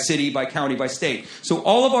district, by city, by county, by state. So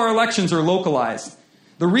all of our elections are localized.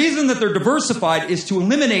 The reason that they're diversified is to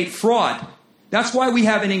eliminate fraud. That's why we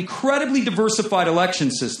have an incredibly diversified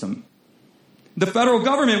election system. The federal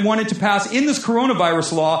government wanted to pass in this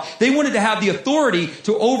coronavirus law, they wanted to have the authority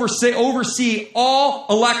to oversee all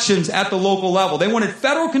elections at the local level. They wanted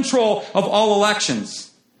federal control of all elections.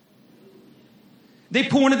 They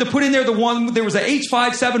wanted to put in there there was a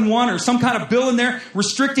H571 or some kind of bill in there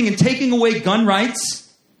restricting and taking away gun rights,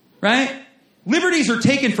 right? Liberties are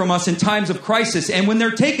taken from us in times of crisis, and when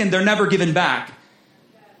they're taken, they're never given back.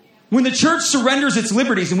 When the church surrenders its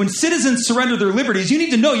liberties and when citizens surrender their liberties, you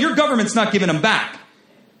need to know your government's not giving them back.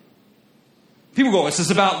 People go, this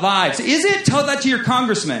is about lives. Is it? Tell that to your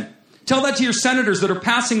congressmen. Tell that to your senators that are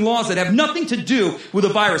passing laws that have nothing to do with a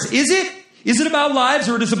virus. Is it? Is it about lives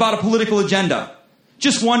or is it about a political agenda?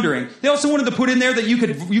 Just wondering. They also wanted to put in there that you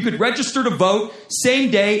could register to vote same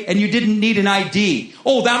day and you didn't need an ID.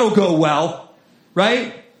 Oh, that'll go well,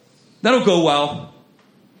 right? That'll go well.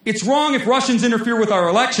 It's wrong if Russians interfere with our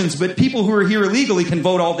elections, but people who are here illegally can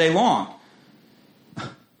vote all day long.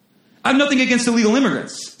 I have nothing against illegal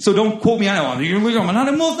immigrants, so don't quote me on it. You're illegal. I'm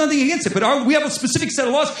not nothing against it, but we have a specific set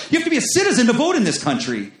of laws. You have to be a citizen to vote in this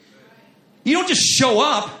country. You don't just show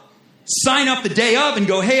up, sign up the day of, and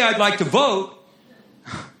go, hey, I'd like to vote.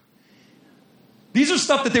 These are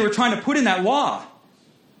stuff that they were trying to put in that law.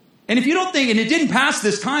 And if you don't think, and it didn't pass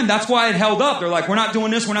this time, that's why it held up. They're like, we're not doing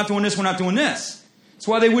this, we're not doing this, we're not doing this. That's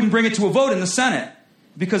why they wouldn't bring it to a vote in the Senate.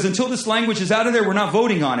 Because until this language is out of there, we're not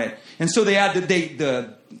voting on it. And so they had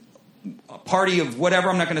the party of whatever,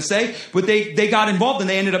 I'm not going to say, but they got involved and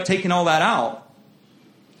they ended up taking all that out.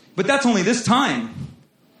 But that's only this time.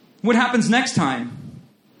 What happens next time?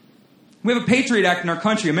 We have a Patriot Act in our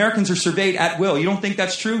country. Americans are surveyed at will. You don't think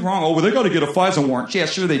that's true? Wrong. Oh, well, they got to get a FISA warrant. Yeah,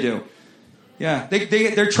 sure they do. Yeah,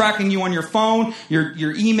 they're tracking you on your phone,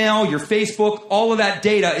 your email, your Facebook. All of that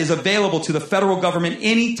data is available to the federal government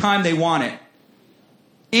anytime they want it.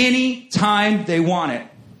 Anytime they want it.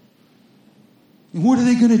 What are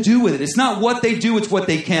they going to do with it? It's not what they do, it's what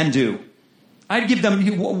they can do. I'd give them,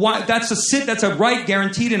 that's a right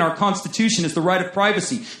guaranteed in our Constitution. It's the right of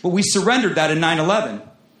privacy. But we surrendered that in 9/11.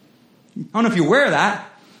 I don't know if you're aware of that.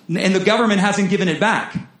 And the government hasn't given it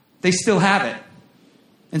back. They still have it.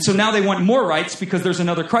 And so now they want more rights because there's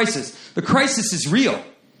another crisis. The crisis is real.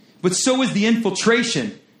 But so is the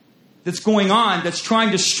infiltration that's going on that's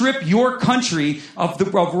trying to strip your country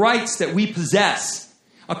of rights that we possess.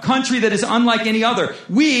 A country that is unlike any other.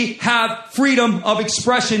 We have freedom of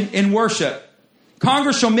expression in worship.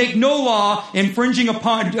 Congress shall make no law infringing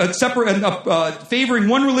upon, favoring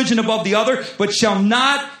one religion above the other, but shall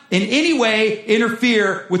not in any way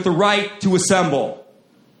interfere with the right to assemble.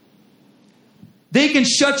 They can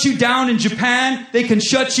shut you down in Japan. They can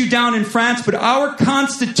shut you down in France. But our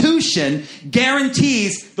Constitution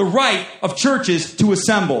guarantees the right of churches to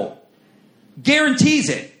assemble. Guarantees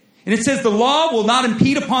it. And it says the law will not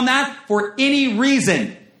impede upon that for any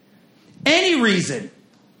reason. Any reason.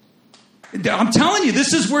 I'm telling you,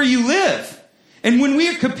 this is where you live. And when we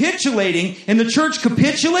are capitulating and the church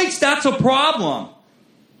capitulates, that's a problem.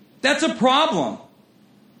 That's a problem.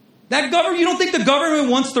 You don't think the government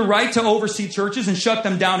wants the right to oversee churches and shut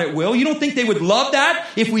them down at will? You don't think they would love that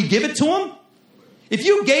if we give it to them? If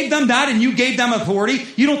you gave them that and you gave them authority,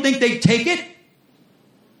 you don't think they'd take it?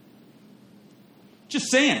 Just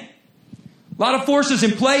saying. A lot of forces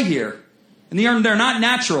in play here. And they're not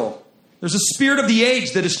natural. There's a spirit of the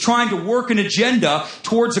age that is trying to work an agenda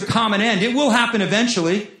towards a common end. It will happen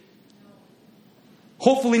eventually.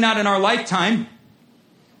 Hopefully not in our lifetime.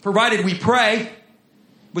 Provided we pray.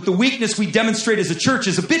 But the weakness we demonstrate as a church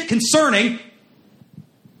is a bit concerning.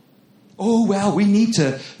 Oh, well, we need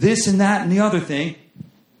to this and that and the other thing.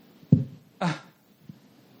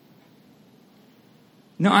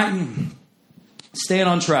 I'm staying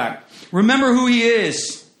on track. Remember who he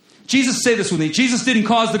is. Jesus, say this with me. Jesus didn't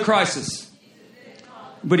cause the crisis,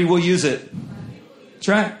 but he will use it. That's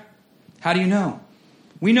right. How do you know?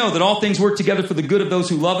 We know that all things work together for the good of those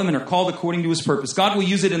who love him and are called according to his purpose. God will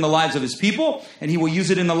use it in the lives of his people, and he will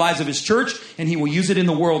use it in the lives of his church, and he will use it in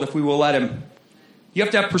the world if we will let him. You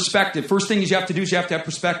have to have perspective. First thing you have to do is you have to have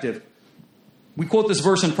perspective. We quote this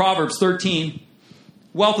verse in Proverbs 13.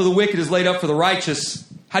 Wealth of the wicked is laid up for the righteous.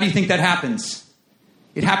 How do you think that happens?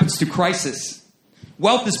 It happens through crisis.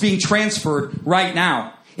 Wealth is being transferred right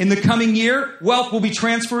now. In the coming year, wealth will be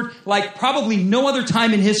transferred like probably no other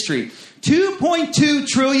time in history. $2.2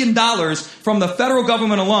 trillion from the federal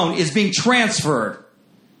government alone is being transferred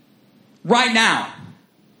right now.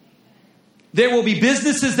 There will be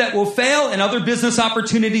businesses that will fail and other business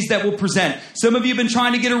opportunities that will present. Some of you have been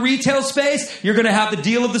trying to get a retail space. You're going to have the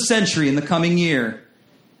deal of the century in the coming year.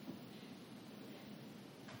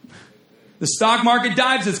 The stock market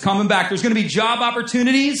dives. It's coming back. There's going to be job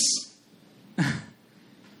opportunities.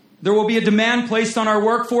 There will be a demand placed on our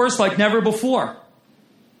workforce like never before.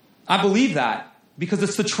 I believe that because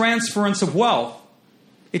it's the transference of wealth.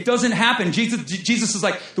 It doesn't happen. Jesus is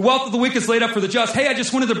like, the wealth of the wicked is laid up for the just. Hey, I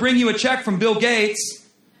just wanted to bring you a check from Bill Gates.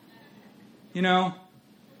 You know,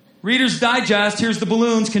 Reader's Digest, here's the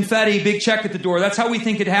balloons, confetti, big check at the door. That's how we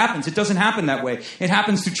think it happens. It doesn't happen that way. It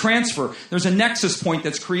happens through transfer. There's a nexus point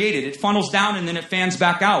that's created. It funnels down and then it fans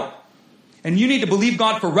back out. And you need to believe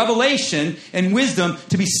God for revelation and wisdom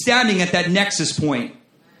to be standing at that nexus point.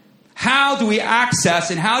 How do we access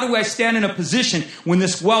and how do I stand in a position when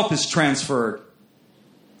this wealth is transferred?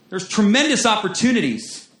 There's tremendous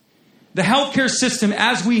opportunities. The healthcare system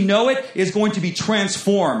as we know it is going to be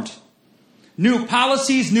transformed. New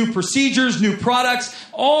policies, new procedures, new products,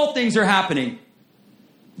 all things are happening.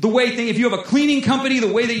 The way if you have a cleaning company,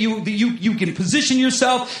 the way that you can position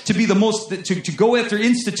yourself to be the most, to go after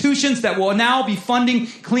institutions that will now be funding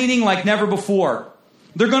cleaning like never before.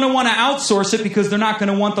 They're going to want to outsource it because they're not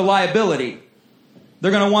going to want the liability.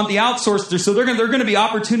 They're going to want the outsource. So they're going to be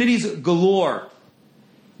opportunities galore.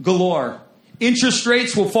 Galore. Interest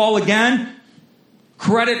rates will fall again.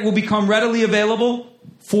 Credit will become readily available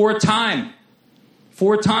for a time.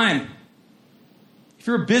 For a time. If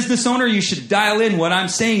you're a business owner, you should dial in what I'm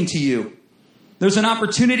saying to you. There's an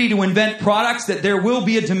opportunity to invent products that there will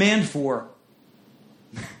be a demand for.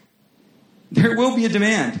 There will be a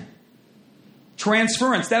demand.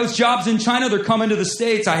 Transference. Those jobs in China, they're coming to the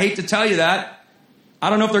States. I hate to tell you that. I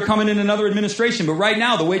don't know if they're coming in another administration, but right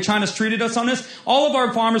now, the way China's treated us on this, all of our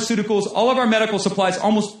pharmaceuticals, all of our medical supplies,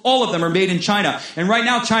 almost all of them are made in China. And right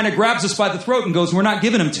now, China grabs us by the throat and goes, we're not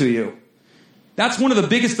giving them to you. That's one of the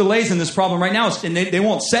biggest delays in this problem right now. And they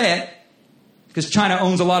won't say it because China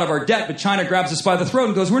owns a lot of our debt, but China grabs us by the throat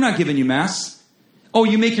and goes, we're not giving you masks. Oh,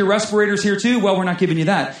 you make your respirators here too? Well, we're not giving you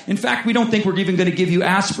that. In fact, we don't think we're even going to give you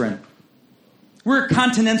aspirin. We're a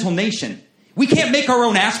continental nation. We can't make our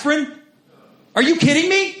own aspirin? Are you kidding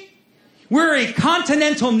me? We're a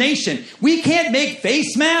continental nation. We can't make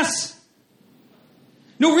face masks?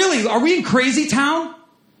 No, really, are we in crazy town?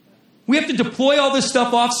 We have to deploy all this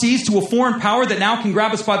stuff off seas to a foreign power that now can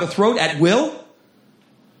grab us by the throat at will?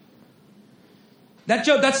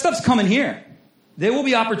 That stuff's coming here. There will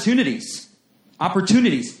be opportunities.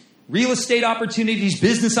 Opportunities. Real estate opportunities,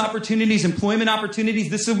 business opportunities, employment opportunities.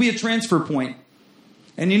 This will be a transfer point.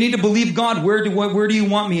 And you need to believe God, where do you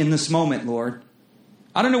want me in this moment, Lord?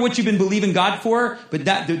 I don't know what you've been believing God for, but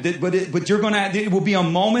it will be a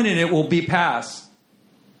moment and it will be past.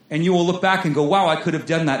 And you will look back and go, wow, I could have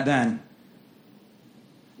done that then.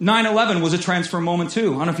 9/11 was a transfer moment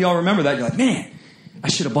too. I don't know if y'all remember that. You're like, man, I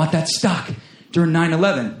should have bought that stock during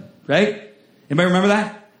 9/11, right? Anybody remember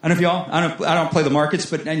that? I don't know if y'all, I don't play the markets,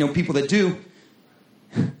 but I know people that do.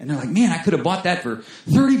 And they're like, man, I could have bought that for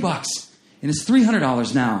 $30 and it's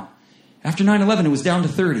 $300 now. After 9/11, it was down to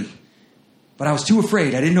 30. But I was too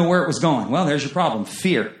afraid. I didn't know where it was going. Well, there's your problem.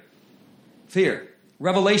 Fear. Fear.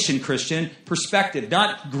 Revelation, Christian. Perspective.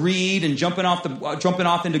 Not greed and jumping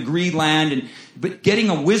off into greed land, but getting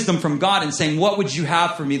a wisdom from God and saying, what would you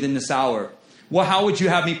have for me in this hour? Well, how would you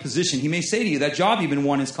have me positioned? He may say to you, that job you've been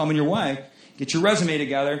wanting is coming your way. Get your resume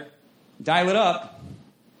together. Dial it up.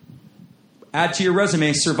 Add to your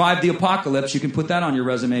resume, survive the apocalypse. You can put that on your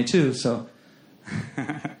resume too. So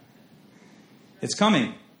it's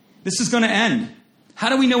coming. This is going to end. How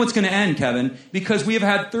do we know it's going to end, Kevin? Because we have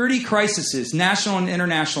had 30 crises, national and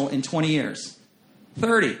international, in 20 years.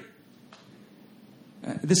 30.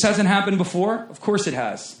 This hasn't happened before? Of course it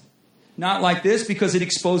has. Not like this, because it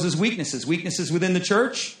exposes weaknesses. Weaknesses within the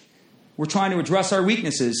church. We're trying to address our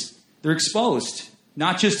weaknesses. They're exposed.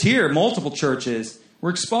 Not just here, multiple churches.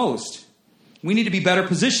 We're exposed. We need to be better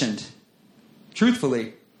positioned.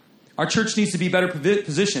 Truthfully. Our church needs to be better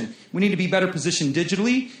positioned. We need to be better positioned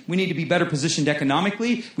digitally. We need to be better positioned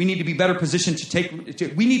economically. We need to be better positioned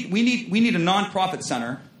we need a nonprofit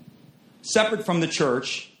center separate from the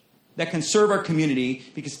church that can serve our community,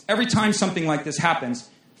 because every time something like this happens,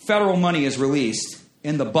 federal money is released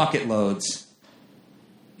in the bucket loads.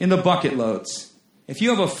 In the bucket loads. If you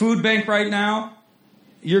have a food bank right now,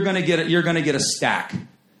 you're going to get a stack.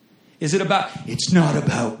 Is it about? It's not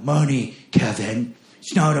about money, Kevin.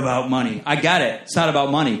 It's not about money. I got it. It's not about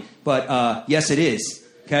money. But yes, it is.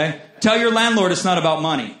 Okay? Tell your landlord it's not about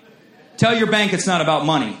money. Tell your bank it's not about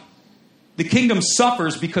money. The kingdom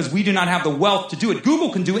suffers because we do not have the wealth to do it.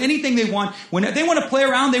 Google can do anything they want. When they want to play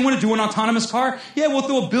around, they want to do an autonomous car. Yeah, we'll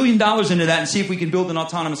throw $1 billion into that and see if we can build an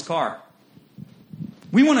autonomous car.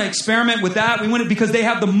 We want to experiment with that. We want it because they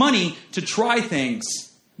have the money to try things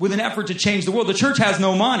with an effort to change the world. The church has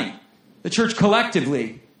no money. The church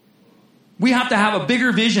collectively. We have to have a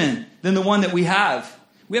bigger vision than the one that we have.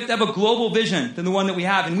 We have to have a global vision than the one that we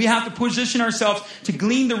have. And we have to position ourselves to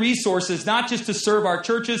glean the resources, not just to serve our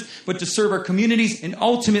churches, but to serve our communities and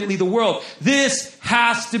ultimately the world. This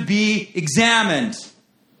has to be examined.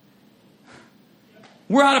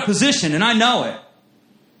 We're out of position, and I know it.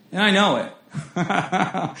 And I know it.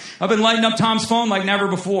 I've been lighting up Tom's phone like never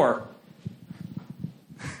before.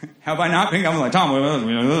 Have I not been? I'm like, Tom, we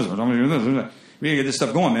gotta get this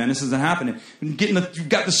stuff going, man. This isn't happening. You've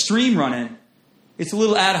got the stream running. It's a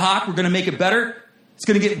little ad hoc. We're going to make it better. It's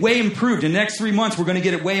going to get way improved. In the next 3 months, we're going to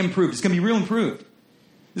get it way improved. It's going to be real improved.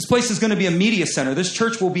 This place is going to be a media center. This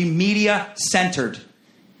church will be media-centered.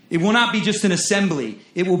 It will not be just an assembly.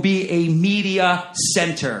 It will be a media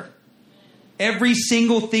center. Every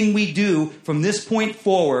single thing we do from this point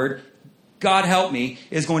forward, God help me,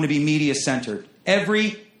 is going to be media-centered.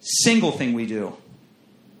 Every single thing we do.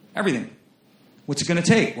 Everything. What's it going to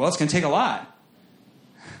take? Well, it's going to take a lot.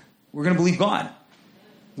 We're going to believe God.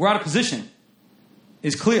 We're out of position.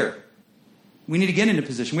 It's clear. We need to get into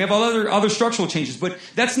position. We have other structural changes, but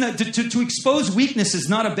that's not to expose weakness is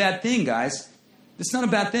not a bad thing, guys. It's not a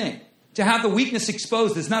bad thing. To have the weakness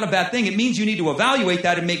exposed is not a bad thing. It means you need to evaluate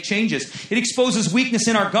that and make changes. It exposes weakness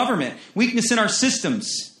in our government, weakness in our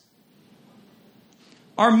systems.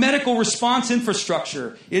 Our medical response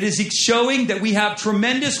infrastructure. It is showing that we have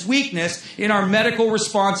tremendous weakness in our medical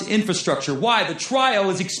response infrastructure. Why? The trial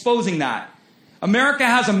is exposing that. America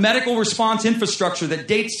has a medical response infrastructure that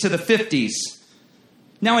dates to the 50s.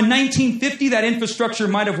 Now, in 1950, that infrastructure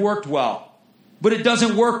might have worked well, but it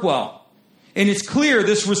doesn't work well. And it's clear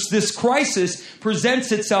this crisis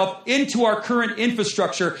presents itself into our current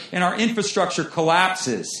infrastructure, and our infrastructure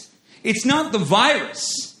collapses. It's not the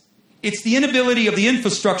virus. It's the inability of the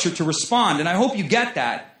infrastructure to respond, and I hope you get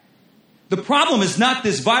that. The problem is not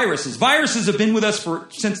this virus. Viruses have been with us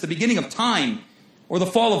since the beginning of time or the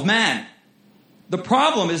fall of man. The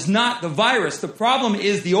problem is not the virus. The problem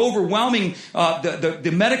is the overwhelming,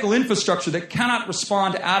 the medical infrastructure that cannot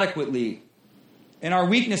respond adequately. And our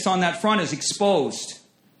weakness on that front is exposed.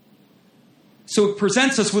 So it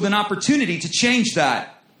presents us with an opportunity to change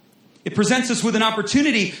that. It presents us with an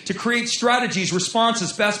opportunity to create strategies,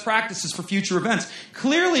 responses, best practices for future events.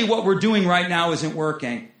 Clearly what we're doing right now isn't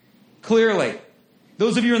working. Clearly.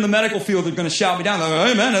 Those of you in the medical field are going to shout me down.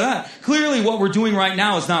 Like, amen to that. Clearly what we're doing right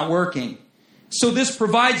now is not working. So this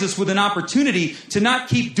provides us with an opportunity to not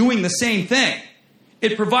keep doing the same thing.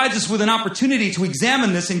 It provides us with an opportunity to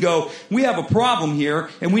examine this and go, we have a problem here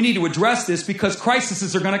and we need to address this because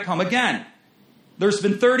crises are going to come again. There's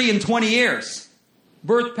been 30 and 20 years.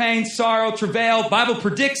 Birth, pain, sorrow, travail. Bible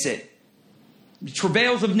predicts it.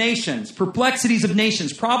 Travails of nations, perplexities of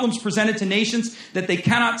nations, problems presented to nations that they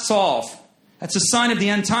cannot solve. That's a sign of the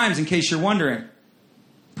end times, in case you're wondering.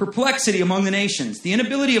 Perplexity among the nations, the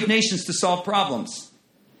inability of nations to solve problems.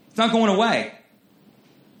 It's not going away.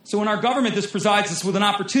 So in our government, this provides us with an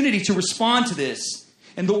opportunity to respond to this.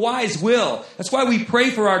 And the wise will. That's why we pray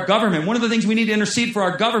for our government. One of the things we need to intercede for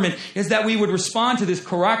our government is that we would respond to this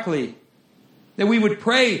correctly. That we would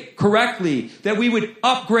pray correctly. That we would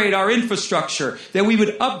upgrade our infrastructure. That we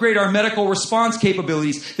would upgrade our medical response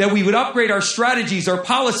capabilities. That we would upgrade our strategies, our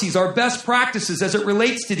policies, our best practices as it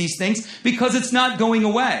relates to these things, because it's not going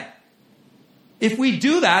away. If we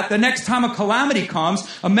do that, the next time a calamity comes,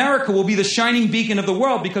 America will be the shining beacon of the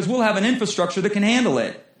world because we'll have an infrastructure that can handle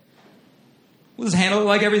it. We'll just handle it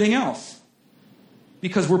like everything else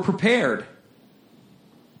because we're prepared.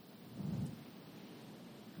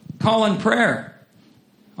 Call in prayer.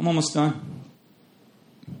 I'm almost done.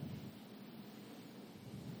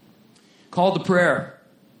 Call to prayer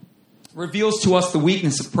reveals to us the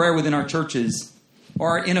weakness of prayer within our churches,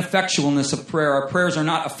 or our ineffectualness of prayer. Our prayers are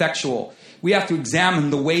not effectual. We have to examine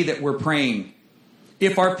the way that we're praying.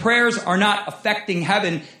 If our prayers are not affecting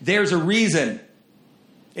heaven, there's a reason.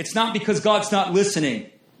 It's not because God's not listening.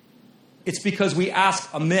 It's because we ask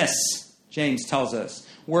amiss, James tells us.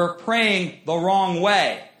 We're praying the wrong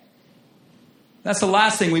way. That's the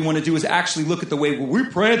last thing we want to do, is actually look at the way we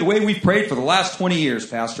pray, the way we've prayed for the last 20 years,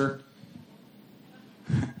 Pastor.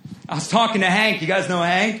 I was talking to Hank. You guys know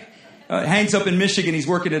Hank? Hank's up in Michigan. He's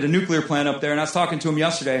working at a nuclear plant up there, and I was talking to him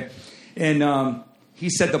yesterday. And he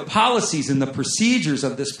said the policies and the procedures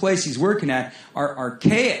of this place he's working at are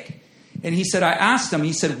archaic. And he said, I asked him,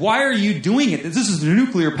 he said, why are you doing it? This is a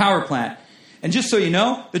nuclear power plant. And just so you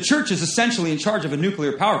know, the church is essentially in charge of a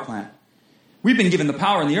nuclear power plant. We've been given the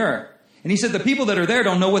power in the earth. And he said, the people that are there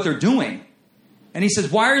don't know what they're doing. And he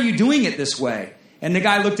says, why are you doing it this way? And the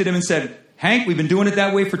guy looked at him and said, Hank, we've been doing it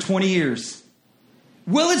that way for 20 years.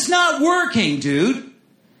 Well, it's not working, dude.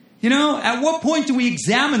 You know, at what point do we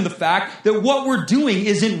examine the fact that what we're doing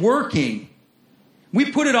isn't working?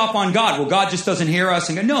 We put it off on God. Well, God just doesn't hear us.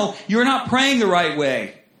 And go, no, you're not praying the right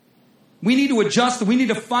way. We need to adjust. We need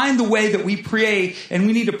to find the way that we pray, and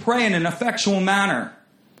we need to pray in an effectual manner.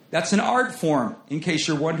 That's an art form, in case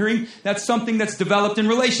you're wondering. That's something that's developed in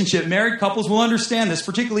relationship. Married couples will understand this,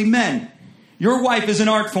 particularly men. Your wife is an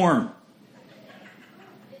art form.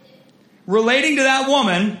 Relating to that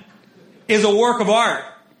woman is a work of art.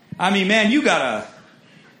 I mean, man, you gotta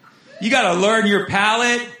learn your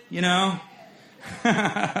palate, you know.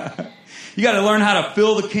 You got to learn how to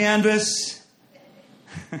fill the canvas.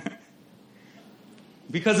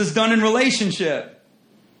 Because it's done in relationship.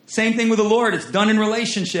 Same thing with the Lord. It's done in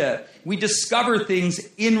relationship. We discover things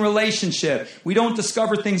in relationship. We don't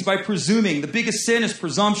discover things by presuming. The biggest sin is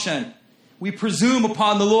presumption. We presume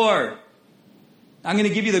upon the Lord. I'm going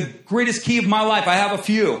to give you the greatest key of my life. I have a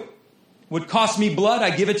few. Would cost me blood,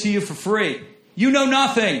 I give it to you for free. You know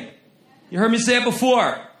nothing. You heard me say it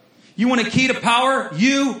before. You want a key to power?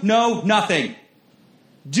 You know nothing.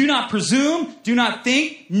 Do not presume. Do not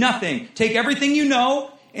think. Nothing. Take everything you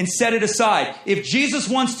know and set it aside. If Jesus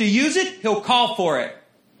wants to use it, he'll call for it.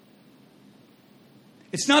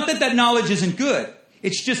 It's not that that knowledge isn't good.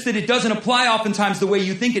 It's just that it doesn't apply oftentimes the way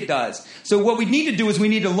you think it does. So what we need to do is we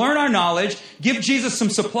need to learn our knowledge, give Jesus some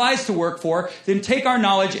supplies to work for, then take our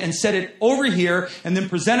knowledge and set it over here, and then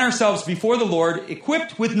present ourselves before the Lord,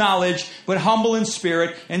 equipped with knowledge, but humble in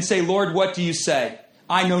spirit, and say, Lord, what do you say?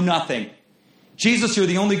 I know nothing. Jesus, you're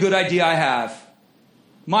the only good idea I have.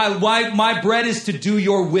 My bread is to do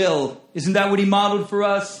your will. Isn't that what he modeled for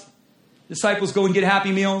us? Disciples go and get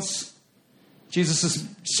Happy Meals. Jesus is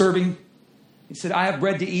serving. He said, I have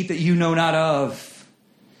bread to eat that you know not of.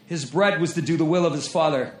 His bread was to do the will of his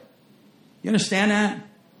Father. You understand that?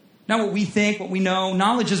 Not what we think, what we know.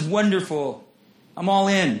 Knowledge is wonderful. I'm all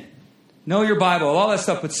in. Know your Bible, all that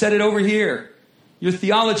stuff, but set it over here. Your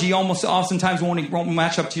theology oftentimes won't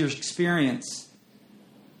match up to your experience.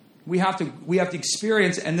 We have to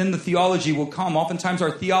experience, and then the theology will come. Oftentimes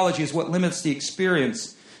our theology is what limits the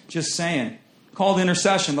experience. Just saying. Called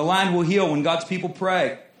intercession. The land will heal when God's people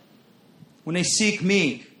pray. When they seek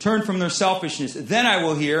me, turn from their selfishness. Then I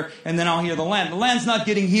will hear, and then I'll hear the land. The land's not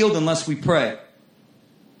getting healed unless we pray.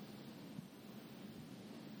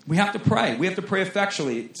 We have to pray. We have to pray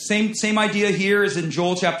effectually. Same idea here as in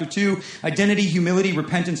Joel chapter 2. Identity, humility,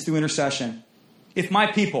 repentance through intercession. If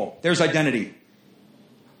my people, there's identity.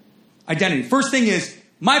 Identity. First thing is,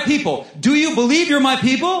 my people. Do you believe you're my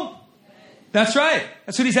people? That's right.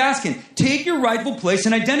 That's what he's asking. Take your rightful place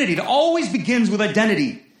in identity. It always begins with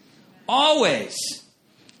identity. Always.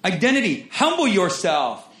 Identity. Humble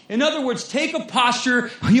yourself. In other words, take a posture.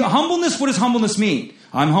 Humbleness, what does humbleness mean?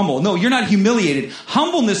 I'm humble. No, you're not humiliated.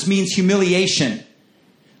 Humbleness means humiliation.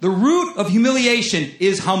 The root of humiliation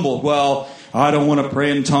is humble. Well, I don't want to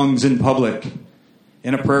pray in tongues in public,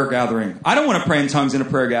 in a prayer gathering. I don't want to pray in tongues in a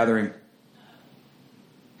prayer gathering.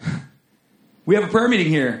 We have a prayer meeting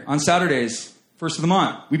here on Saturdays, first of the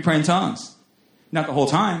month. We pray in tongues. Not the whole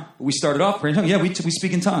time, but we started off praying in tongues. Yeah, we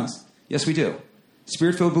speak in tongues. Yes, we do.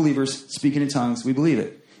 Spirit-filled believers speaking in tongues. We believe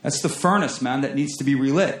it. That's the furnace, man, that needs to be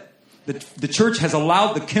relit. The church has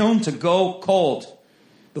allowed the kiln to go cold.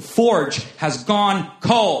 The forge has gone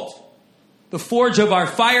cold. The forge of our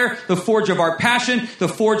fire, the forge of our passion, the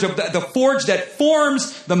forge that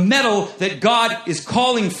forms the metal that God is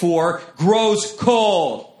calling for grows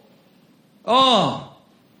cold. Oh,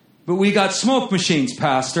 but we got smoke machines,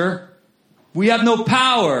 Pastor. We have no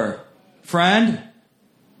power, friend.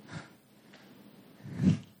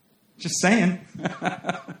 Just saying.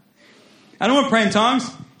 I don't want to pray in tongues.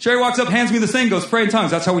 Sherry walks up, hands me the thing, goes, pray in tongues.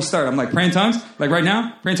 That's how we start. I'm like, pray in tongues? Like right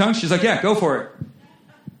now? Pray in tongues? She's like, yeah, go for it.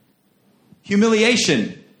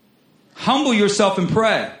 Humiliation. Humble yourself and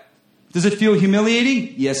pray. Does it feel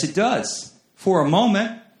humiliating? Yes, it does. For a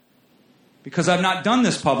moment. Because I've not done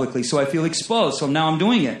this publicly, so I feel exposed. So now I'm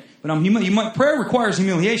doing it. But prayer requires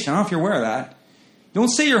humiliation. I don't know if you're aware of that. Don't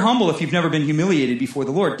say you're humble if you've never been humiliated before the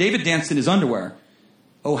Lord. David danced in his underwear.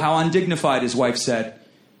 Oh, how undignified, his wife said.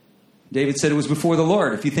 David said it was before the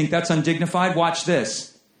Lord. If you think that's undignified, watch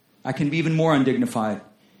this. I can be even more undignified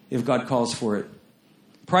if God calls for it.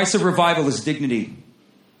 The price of revival is dignity.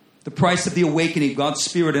 The price of the awakening of God's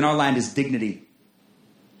Spirit in our land is dignity.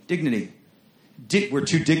 Dignity. We're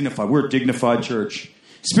too dignified. We're a dignified church.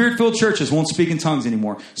 Spirit-filled churches won't speak in tongues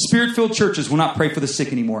anymore. Spirit-filled churches will not pray for the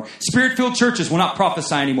sick anymore. Spirit-filled churches will not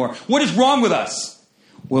prophesy anymore. What is wrong with us?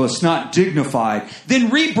 Well, it's not dignified. Then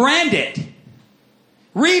rebrand it.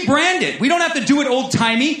 Rebrand it. We don't have to do it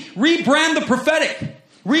old-timey. Rebrand the prophetic.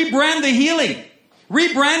 Rebrand the healing.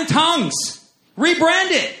 Rebrand tongues.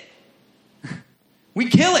 Rebrand it. We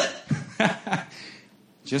kill it.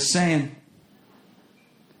 Just saying.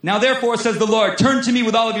 Now, therefore, says the Lord, turn to me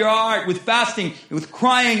with all of your heart, with fasting, with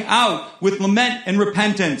crying out, with lament and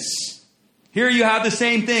repentance. Here you have the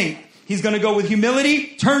same thing. He's going to go with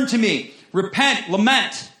humility. Turn to me. Repent,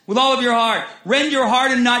 lament with all of your heart. Rend your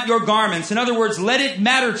heart and not your garments. In other words, let it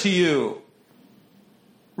matter to you.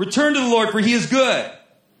 Return to the Lord, for he is good. And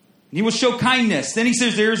he will show kindness. Then he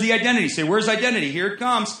says, there's the identity. Say, where's identity? Here it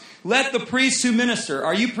comes. Let the priests who minister.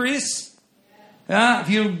 Are you priests? If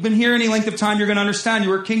you've been here any length of time, you're going to understand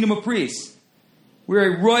you're a kingdom of priests.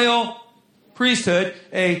 We're a royal priesthood,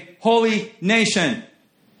 a holy nation.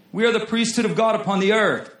 We are the priesthood of God upon the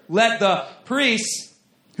earth. Let the priests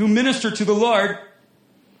who minister to the Lord,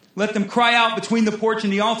 let them cry out between the porch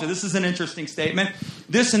and the altar. This is an interesting statement.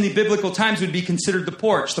 This in the biblical times would be considered the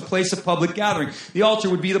porch, the place of public gathering. The altar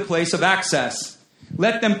would be the place of access.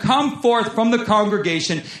 Let them come forth from the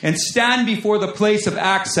congregation and stand before the place of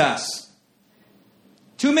access.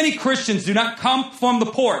 Too many Christians do not come from the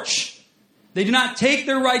porch. They do not take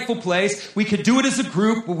their rightful place. We could do it as a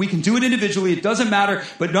group, but we can do it individually. It doesn't matter.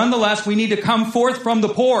 But nonetheless, we need to come forth from the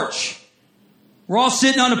porch. We're all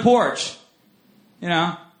sitting on the porch,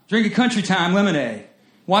 drinking country time lemonade,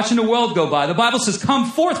 watching the world go by. The Bible says,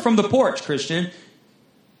 come forth from the porch, Christian.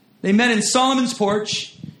 They met in Solomon's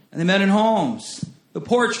porch, and they met in homes. The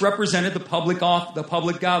porch represented the public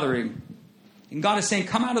gathering. And God is saying,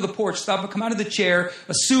 come out of the porch, come out of the chair,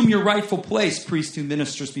 assume your rightful place, priest who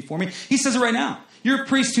ministers before me. He says it right now. You're a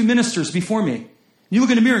priest who ministers before me. You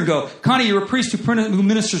look in the mirror and go, Connie, you're a priest who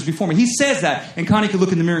ministers before me. He says that, and Connie could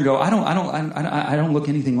look in the mirror and go, I don't look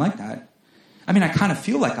anything like that. I mean, I kind of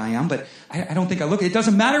feel like I am, but I don't think I look. It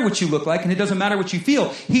doesn't matter what you look like, and it doesn't matter what you feel.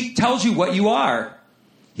 He tells you what you are.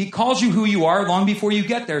 He calls you who you are long before you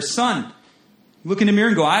get there. Son. You look in the mirror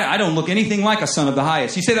and go, I don't look anything like a son of the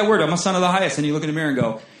highest. You say that word, I'm a son of the highest, and you look in the mirror and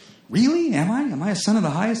go, really? Am I? Am I a son of the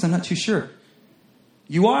highest? I'm not too sure.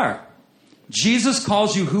 You are. Jesus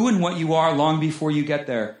calls you who and what you are long before you get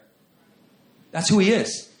there. That's who he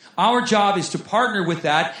is. Our job is to partner with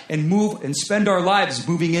that and move and spend our lives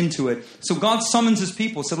moving into it. So God summons his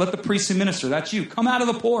people, said, let the priests and minister. That's you. Come out of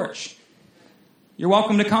the porch. You're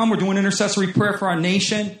welcome to come. We're doing intercessory prayer for our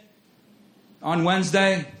nation on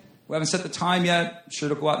Wednesday. We haven't set the time yet. I'm sure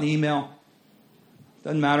it'll go out in the email.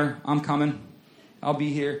 Doesn't matter. I'm coming. I'll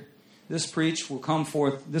be here. This priest will come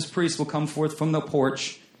forth from the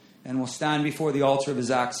porch and will stand before the altar of his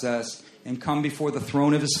access and come before the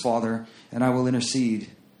throne of his Father, and I will intercede.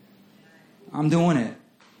 I'm doing it.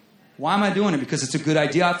 Why am I doing it? Because it's a good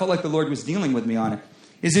idea. I felt like the Lord was dealing with me on it.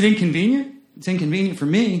 Is it inconvenient? It's inconvenient for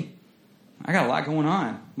me. I got a lot going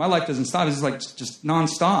on. My life doesn't stop. It's like just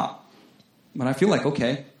nonstop. But I feel like,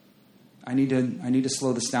 okay, I need to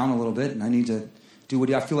slow this down a little bit, and I need to do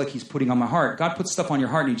what I feel like he's putting on my heart. God puts stuff on your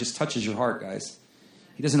heart, and he just touches your heart, guys.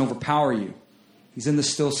 He doesn't overpower you. He's in the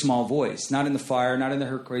still small voice, not in the fire, not in the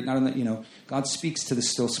hurt crate, not in the, God speaks to the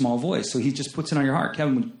still small voice. So he just puts it on your heart.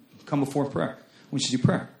 Kevin would come before prayer. When should you do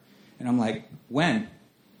prayer? And I'm like, when?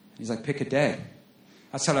 He's like, pick a day.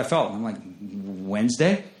 That's how I felt. And I'm like,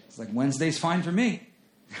 Wednesday? He's like, Wednesday's fine for me.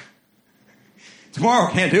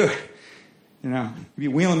 Tomorrow, can't do it. You'd be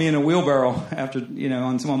wheeling me in a wheelbarrow after,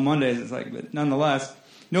 on Mondays. It's like, but nonetheless,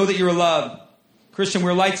 know that you're loved. Christian,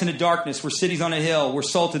 we're lights in the darkness. We're cities on a hill. We're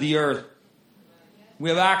salt of the earth. We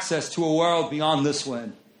have access to a world beyond this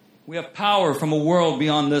one. We have power from a world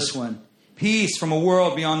beyond this one. Peace from a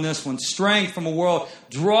world beyond this one. Strength from a world.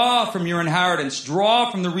 Draw from your inheritance. Draw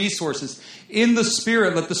from the resources. In the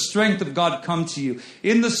Spirit, let the strength of God come to you.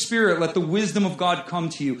 In the Spirit, let the wisdom of God come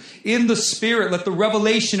to you. In the Spirit, let the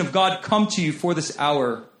revelation of God come to you for this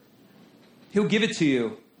hour. He'll give it to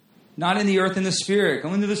you. Not in the earth, in the Spirit.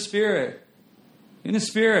 Go into the Spirit. In the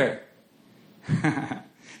Spirit.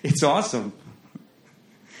 It's awesome.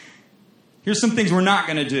 Here's some things we're not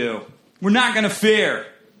going to do. We're not going to fear.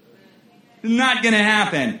 It's not going to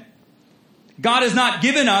happen. God has not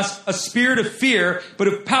given us a spirit of fear, but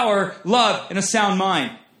of power, love, and a sound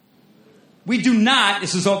mind. We do not,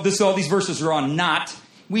 all these verses are on not.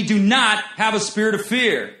 We do not have a spirit of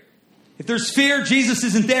fear. If there's fear, Jesus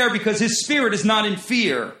isn't there because his spirit is not in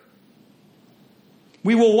fear.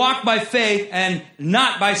 We will walk by faith and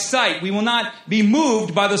not by sight. We will not be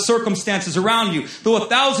moved by the circumstances around you. Though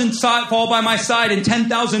 1,000 fall by my side and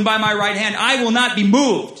 10,000 by my right hand, I will not be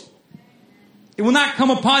moved. It will not come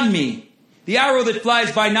upon me. The arrow that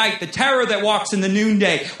flies by night, the terror that walks in the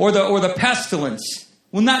noonday, or the pestilence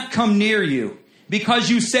will not come near you. Because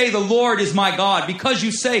you say the Lord is my God, because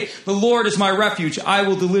you say the Lord is my refuge, I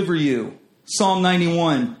will deliver you. Psalm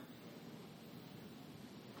 91.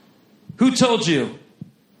 Who told you?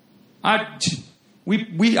 I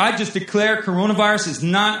just declare coronavirus is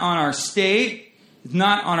not on our state. It's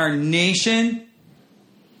not on our nation.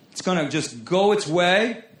 It's going to just go its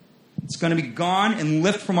way. It's going to be gone and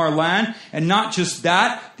lift from our land. And not just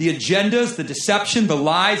that, the agendas, the deception, the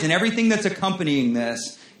lies, and everything that's accompanying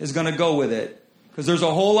this is going to go with it. Because there's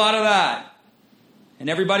a whole lot of that. And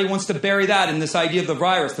everybody wants to bury that in this idea of the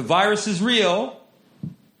virus. The virus is real.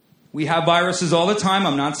 We have viruses all the time.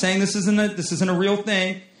 I'm not saying this isn't a real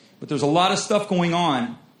thing. But there's a lot of stuff going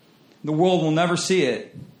on. The world will never see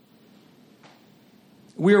it.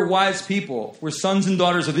 We are wise people. We're sons and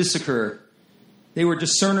daughters of Issachar. They were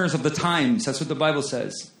discerners of the times. That's what the Bible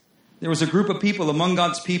says. There was a group of people among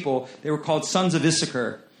God's people. They were called sons of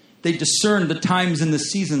Issachar. They discerned the times and the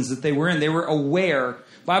seasons that they were in. They were aware.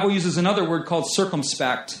 The Bible uses another word called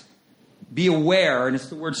circumspect. Be aware, and it's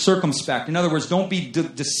the word circumspect. In other words, don't be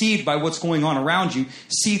deceived by what's going on around you.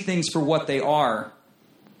 See things for what they are.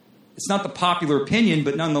 It's not the popular opinion,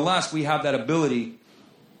 but nonetheless, we have that ability.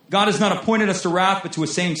 God has not appointed us to wrath, but to a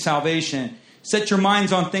same salvation. Set your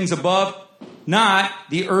minds on things above, not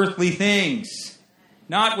the earthly things.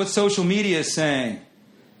 Not what social media is saying.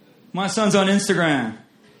 My son's on Instagram.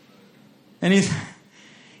 And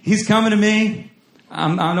he's coming to me. I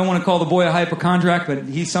don't want to call the boy a hypochondriac, but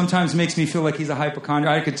he sometimes makes me feel like he's a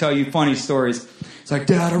hypochondriac. I could tell you funny stories. It's like,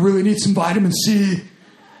 Dad, I really need some vitamin C.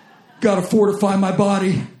 Got to fortify my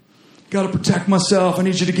body. Got to protect myself. I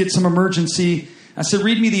need you to get some Emergen-C. I said,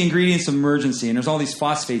 read me the ingredients of Emergen-C, and there's all these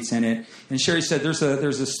phosphates in it. And Sherry said, there's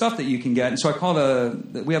a stuff that you can get. And so I called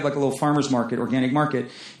we have like a little farmer's market, organic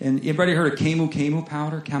market. And anybody heard of Camu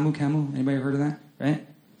powder? Camu? Anybody heard of that? Right?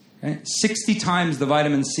 60 times the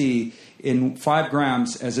vitamin C in 5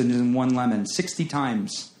 grams as in 1 lemon. 60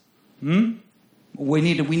 times. We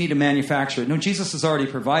need to manufacture it. No, Jesus has already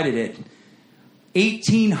provided it.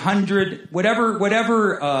 1,800, whatever,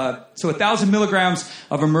 so 1,000 milligrams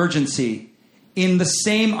of Emergen-C. In the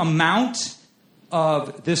same amount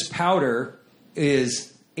of this powder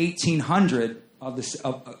is 1,800 of this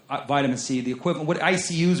vitamin C, the equivalent. What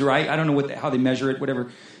ICUs or I don't know how they measure it.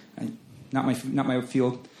 Whatever, not my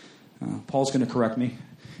field. Paul's going to correct me.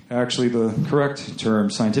 Actually, the correct term,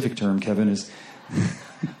 scientific term, Kevin, is.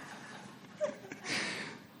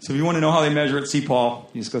 So if you want to know how they measure it, see Paul.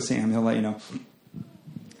 You just go see him; he'll let you know.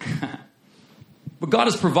 But God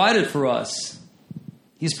has provided for us.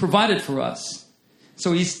 He's provided for us.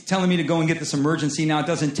 So he's telling me to go and get this Emergen-C. Now, it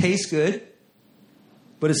doesn't taste good,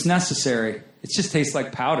 but it's necessary. It just tastes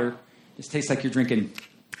like powder. It just tastes like you're drinking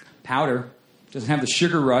powder. It doesn't have the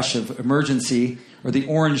sugar rush of Emergen-C or the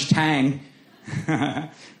orange tang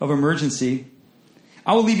of Emergen-C.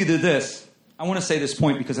 I will leave you to this. I want to say this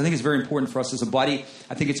point because I think it's very important for us as a body.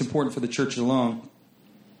 I think it's important for the church alone.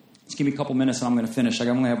 Just give me a couple minutes and I'm going to finish. I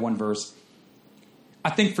only have one verse. I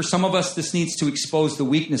think for some of us, this needs to expose the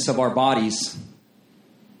weakness of our bodies.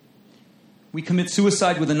 We commit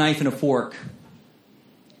suicide with a knife and a fork.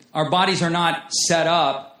 Our bodies are not set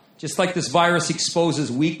up, just like this virus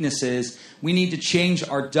exposes weaknesses. We need to change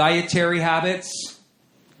our dietary habits.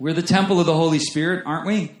 We're the temple of the Holy Spirit, aren't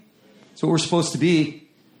we? That's what we're supposed to be.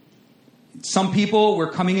 Some people,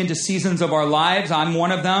 we're coming into seasons of our lives. I'm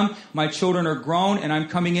one of them. My children are grown, and I'm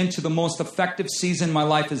coming into the most effective season my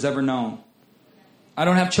life has ever known. I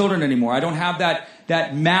don't have children anymore. I don't have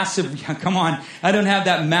that massive, come on, I don't have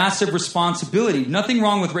that massive responsibility. Nothing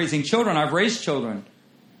wrong with raising children. I've raised children.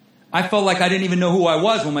 I felt like I didn't even know who I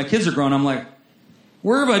was when my kids are grown. I'm like,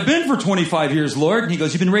 where have I been for 25 years, Lord? And he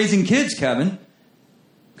goes, you've been raising kids, Kevin.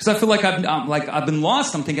 Because I feel like I've been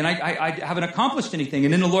lost. I'm thinking I haven't accomplished anything.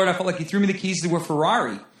 And in the Lord, I felt like he threw me the keys to a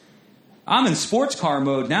Ferrari. I'm in sports car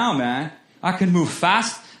mode now, man. I can move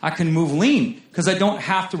fast. I can move lean because I don't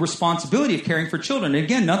have the responsibility of caring for children. And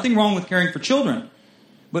again, nothing wrong with caring for children.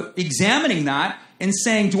 But examining that and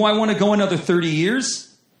saying, do I want to go another 30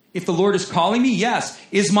 years? If the Lord is calling me, yes.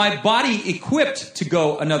 Is my body equipped to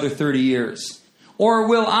go another 30 years? Or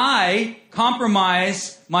will I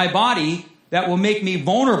compromise my body that will make me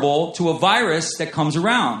vulnerable to a virus that comes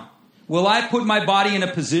around? Will I put my body in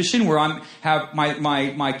a position where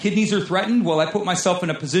my kidneys are threatened? Will I put myself in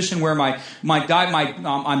a position where I'm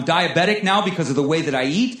diabetic now because of the way that I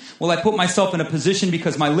eat? Will I put myself in a position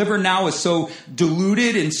because my liver now is so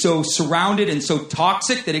diluted and so surrounded and so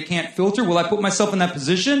toxic that it can't filter? Will I put myself in that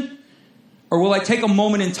position? Or will I take a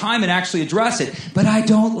moment in time and actually address it? But I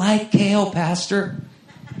don't like kale, Pastor.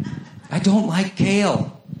 I don't like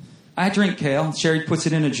kale. I drink kale. Sherry puts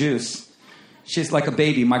it in a juice. She's like a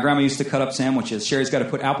baby. My grandma used to cut up sandwiches. Sherry's got to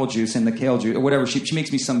put apple juice in the kale juice or whatever. She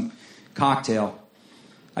makes me some cocktail.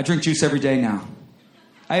 I drink juice every day now.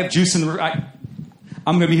 I have juice in the. I'm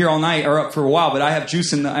going to be here all night or up for a while, but I have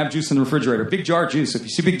juice in the refrigerator. Big jar of juice. If you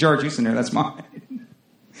see a big jar of juice in there, that's mine.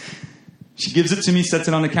 She gives it to me, sets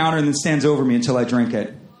it on the counter, and then stands over me until I drink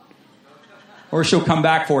it. Or she'll come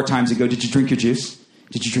back 4 times and go, "Did you drink your juice?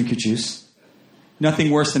 Did you drink your juice?"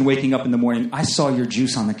 Nothing worse than waking up in the morning. I saw your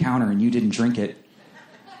juice on the counter and you didn't drink it.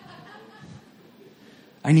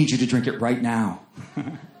 I need you to drink it right now. We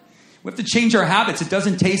have to change our habits. It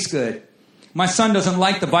doesn't taste good. My son doesn't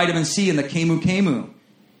like the vitamin C and the Camu.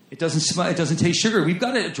 It doesn't taste sugar. We've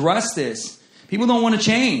got to address this. People don't want to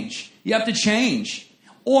change. You have to change.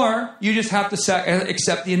 Or you just have to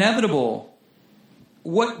accept the inevitable.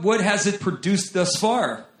 What has it produced thus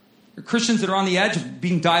far? There are Christians that are on the edge of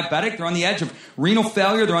being diabetic. They're on the edge of renal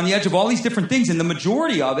failure. They're on the edge of all these different things. And the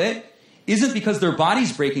majority of it isn't because their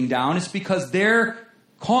body's breaking down. It's because they're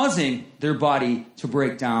causing their body to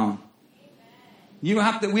break down. We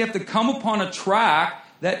have to come upon a track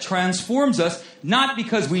that transforms us, not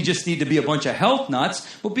because we just need to be a bunch of health nuts,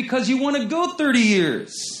 but because you want to go 30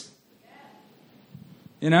 years.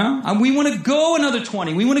 You know? And we want to go another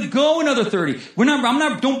 20. We want to go another 30.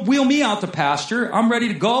 Don't wheel me out to pasture. I'm ready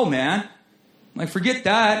to go, man. Like, forget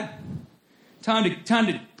that. Time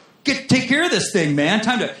to take care of this thing, man.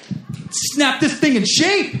 Time to snap this thing in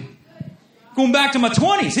shape. Going back to my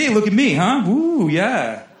 20s. Hey, look at me, huh? Ooh,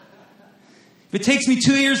 yeah. If it takes me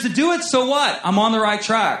 2 years to do it, so what? I'm on the right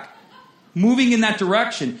track. Moving in that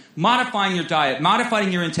direction, modifying your diet,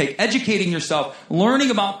 modifying your intake, educating yourself, learning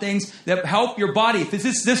about things that help your body. If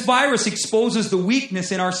this virus exposes the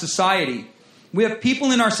weakness in our society. We have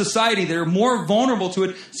people in our society that are more vulnerable to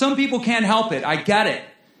it. Some people can't help it. I get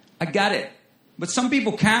it. But some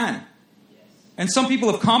people can. And some people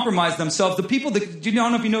have compromised themselves. The people that, I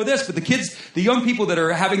don't know if you know this, but the young people that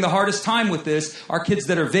are having the hardest time with this are kids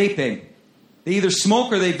that are vaping. They either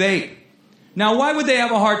smoke or they vape. Now, why would they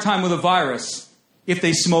have a hard time with a virus if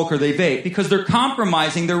they smoke or they vape? Because they're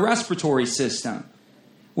compromising their respiratory system.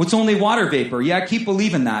 Well, it's only water vapor. Yeah, I keep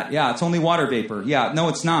believing that. Yeah, it's only water vapor. Yeah, no,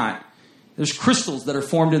 it's not. There's crystals that are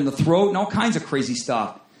formed in the throat and all kinds of crazy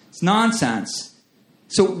stuff. It's nonsense.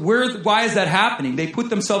 So why is that happening? They put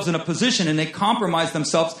themselves in a position and they compromise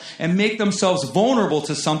themselves and make themselves vulnerable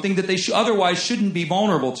to something that they otherwise shouldn't be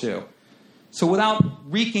vulnerable to. So without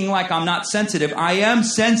reeking like I'm not sensitive, I am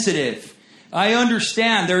sensitive. I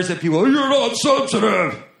understand there's a people, you're not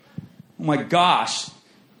sensitive. Oh my gosh.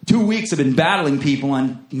 2 weeks I've been battling people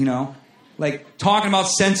on, like talking about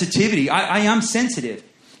sensitivity. I am sensitive.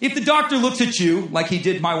 If the doctor looks at you, like he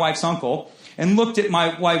did my wife's uncle, and looked at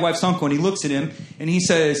my wife's uncle, and he looks at him, and he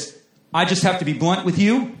says, I just have to be blunt with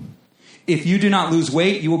you. If you do not lose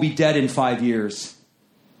weight, you will be dead in 5 years.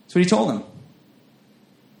 That's what he told him.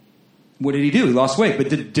 What did he do? He lost weight. But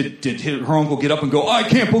did her uncle get up and go, I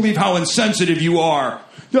can't believe how insensitive you are.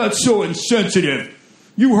 That's so insensitive.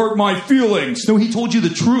 You hurt my feelings. No, he told you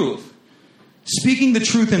the truth. Speaking the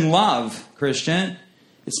truth in love, Christian.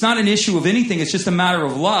 It's not an issue of anything. It's just a matter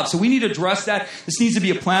of love. So we need to address that. This needs to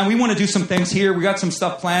be a plan. We want to do some things here. We got some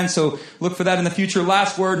stuff planned. So look for that in the future.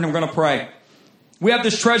 Last word, and we're going to pray. We have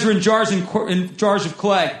this treasure in jars of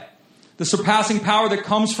clay. The surpassing power that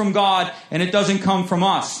comes from God, and it doesn't come from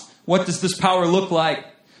us. What does this power look like?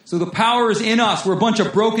 So the power is in us. We're a bunch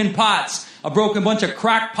of broken pots, a bunch of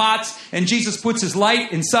cracked pots, and Jesus puts his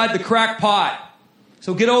light inside the cracked pot.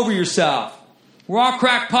 So get over yourself. We're all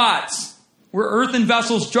cracked pots. We're earthen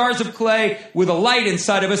vessels, jars of clay, with a light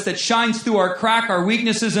inside of us that shines through our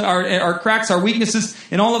weaknesses, our cracks, our weaknesses,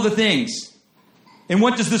 and all of the things. And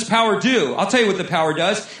what does this power do? I'll tell you what the power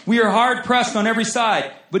does. We are hard pressed on every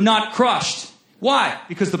side, but not crushed. Why?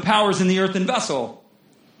 Because the power is in the earthen vessel.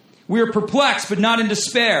 We are perplexed, but not in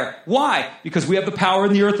despair. Why? Because we have the power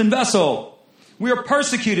in the earthen vessel. We are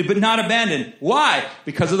persecuted, but not abandoned. Why?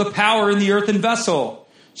 Because of the power in the earthen vessel.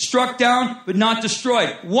 Struck down, but not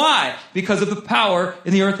destroyed. Why? Because of the power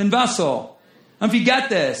in the earthen vessel. And if you get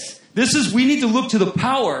this, we need to look to the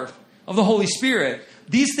power of the Holy Spirit.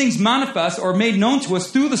 These things manifest or are made known to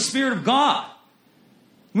us through the Spirit of God.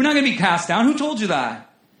 We're not going to be cast down. Who told you that?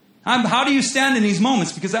 How do you stand in these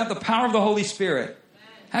moments? Because I have the power of the Holy Spirit.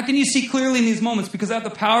 How can you see clearly in these moments? Because I have the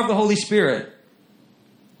power of the Holy Spirit.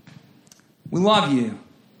 We love you.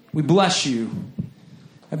 We bless you.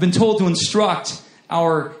 I've been told to instruct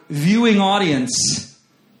our viewing audience.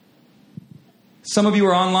 Some of you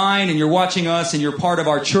are online and you're watching us and you're part of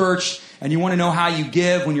our church and you want to know how you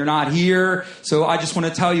give when you're not here. So I just want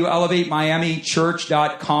to tell you,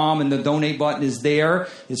 elevatemiamichurch.com, and the donate button is there.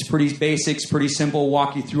 It's pretty basic, it's pretty simple.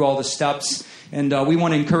 Walk you through all the steps. And we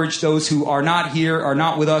want to encourage those who are not here, are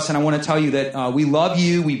not with us. And I want to tell you that we love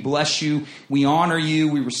you, we bless you, we honor you,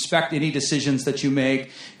 we respect any decisions that you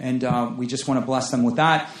make. And we just want to bless them with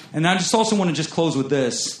that. And I just also want to just close with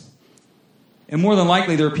this. And more than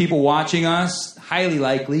likely, there are people watching us, highly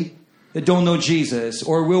likely, that don't know Jesus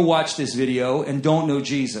or will watch this video and don't know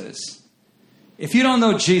Jesus. If you don't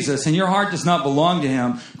know Jesus and your heart does not belong to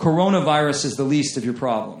him, coronavirus is the least of your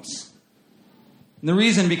problems. And the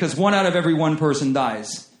reason, because 1 out of every 1 person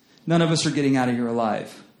dies. None of us are getting out of here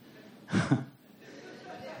alive.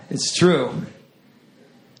 It's true.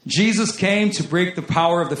 Jesus came to break the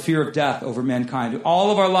power of the fear of death over mankind.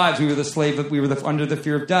 All of our lives, we were under the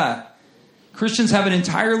fear of death. Christians have an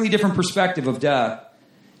entirely different perspective of death.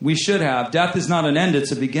 We should have. Death is not an end,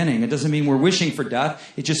 it's a beginning. It doesn't mean we're wishing for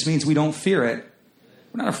death. It just means we don't fear it.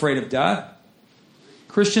 We're not afraid of death.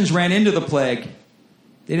 Christians ran into the plague.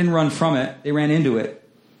 They didn't run from it. They ran into it.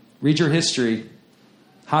 Read your history.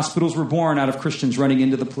 Hospitals were born out of Christians running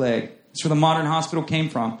into the plague. That's where the modern hospital came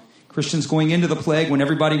from. Christians going into the plague when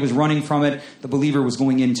everybody was running from it, the believer was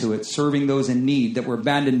going into it, serving those in need that were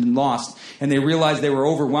abandoned and lost. And they realized they were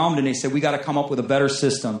overwhelmed, and they said, we got to come up with a better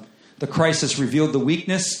system. The crisis revealed the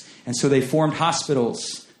weakness, and so they formed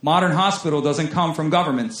hospitals. Modern hospital doesn't come from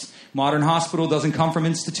governments. Modern hospital doesn't come from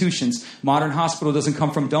institutions. Modern hospital doesn't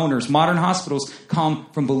come from donors. Modern hospitals come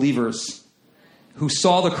from believers who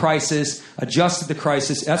saw the crisis, adjusted the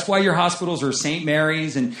crisis. That's why your hospitals are St.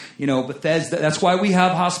 Mary's and, Bethesda. That's why we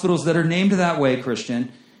have hospitals that are named that way,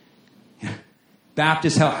 Christian.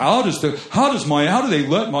 Baptist, how does the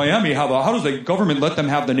government let them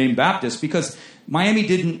have the name Baptist? Because Miami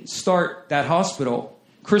didn't start that hospital.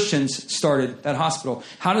 Christians started that hospital.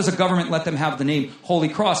 How does a government let them have the name Holy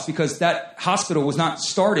Cross? Because that hospital was not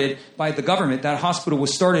started by the government. That hospital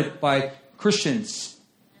was started by Christians.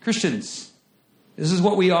 Christians. This is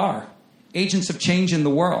what we are. Agents of change in the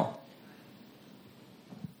world.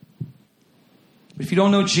 But if you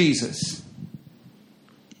don't know Jesus,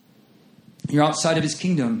 you're outside of his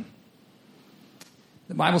kingdom.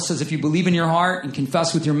 The Bible says if you believe in your heart and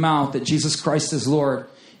confess with your mouth that Jesus Christ is Lord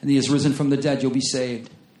and he has risen from the dead, you'll be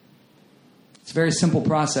saved. It's a very simple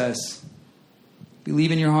process.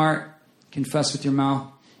 Believe in your heart, confess with your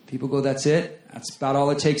mouth. People go, that's it? That's about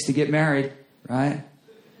all it takes to get married, right?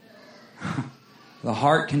 The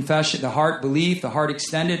heart confession, the heart belief, the heart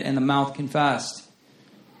extended, and the mouth confessed.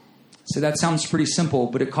 So that sounds pretty simple,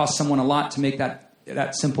 but it costs someone a lot to make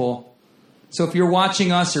that simple. So if you're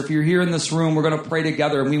watching us or if you're here in this room, we're going to pray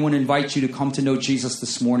together, and we want to invite you to come to know Jesus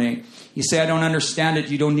this morning. You say, I don't understand it.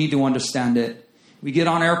 You don't need to understand it. We get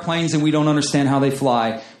on airplanes and we don't understand how they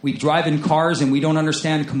fly. We drive in cars and we don't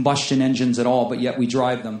understand combustion engines at all, but yet we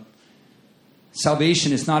drive them.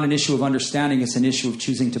 Salvation is not an issue of understanding. It's an issue of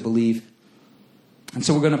choosing to believe. And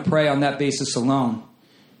so we're going to pray on that basis alone.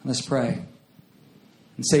 Let's pray.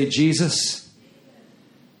 And say, Jesus,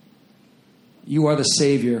 you are the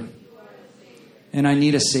Savior. And I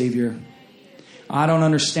need a Savior. I don't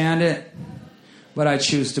understand it, but I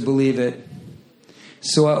choose to believe it.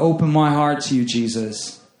 So I open my heart to you,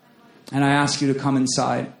 Jesus. And I ask you to come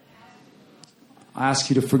inside. I ask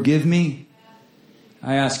you to forgive me.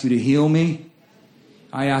 I ask you to heal me.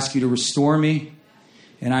 I ask you to restore me.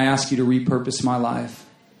 And I ask you to repurpose my life.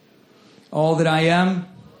 All that I am,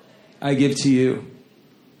 I give to you.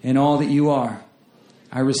 And all that you are,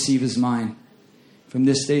 I receive as mine. From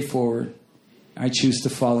this day forward, I choose to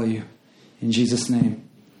follow you. In Jesus' name,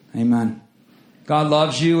 amen. God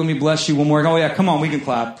loves you. Let me bless you one more. Oh yeah, come on, we can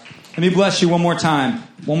clap. Let me bless you one more time.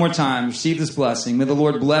 One more time. Receive this blessing. May the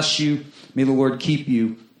Lord bless you. May the Lord keep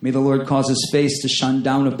you. May the Lord cause his face to shine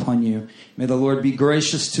down upon you. May the Lord be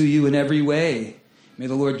gracious to you in every way. May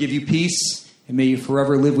the Lord give you peace, and may you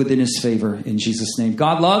forever live within his favor in Jesus' name.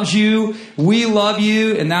 God loves you. We love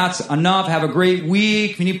you, and that's enough. Have a great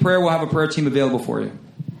week. If you need prayer, we'll have a prayer team available for you.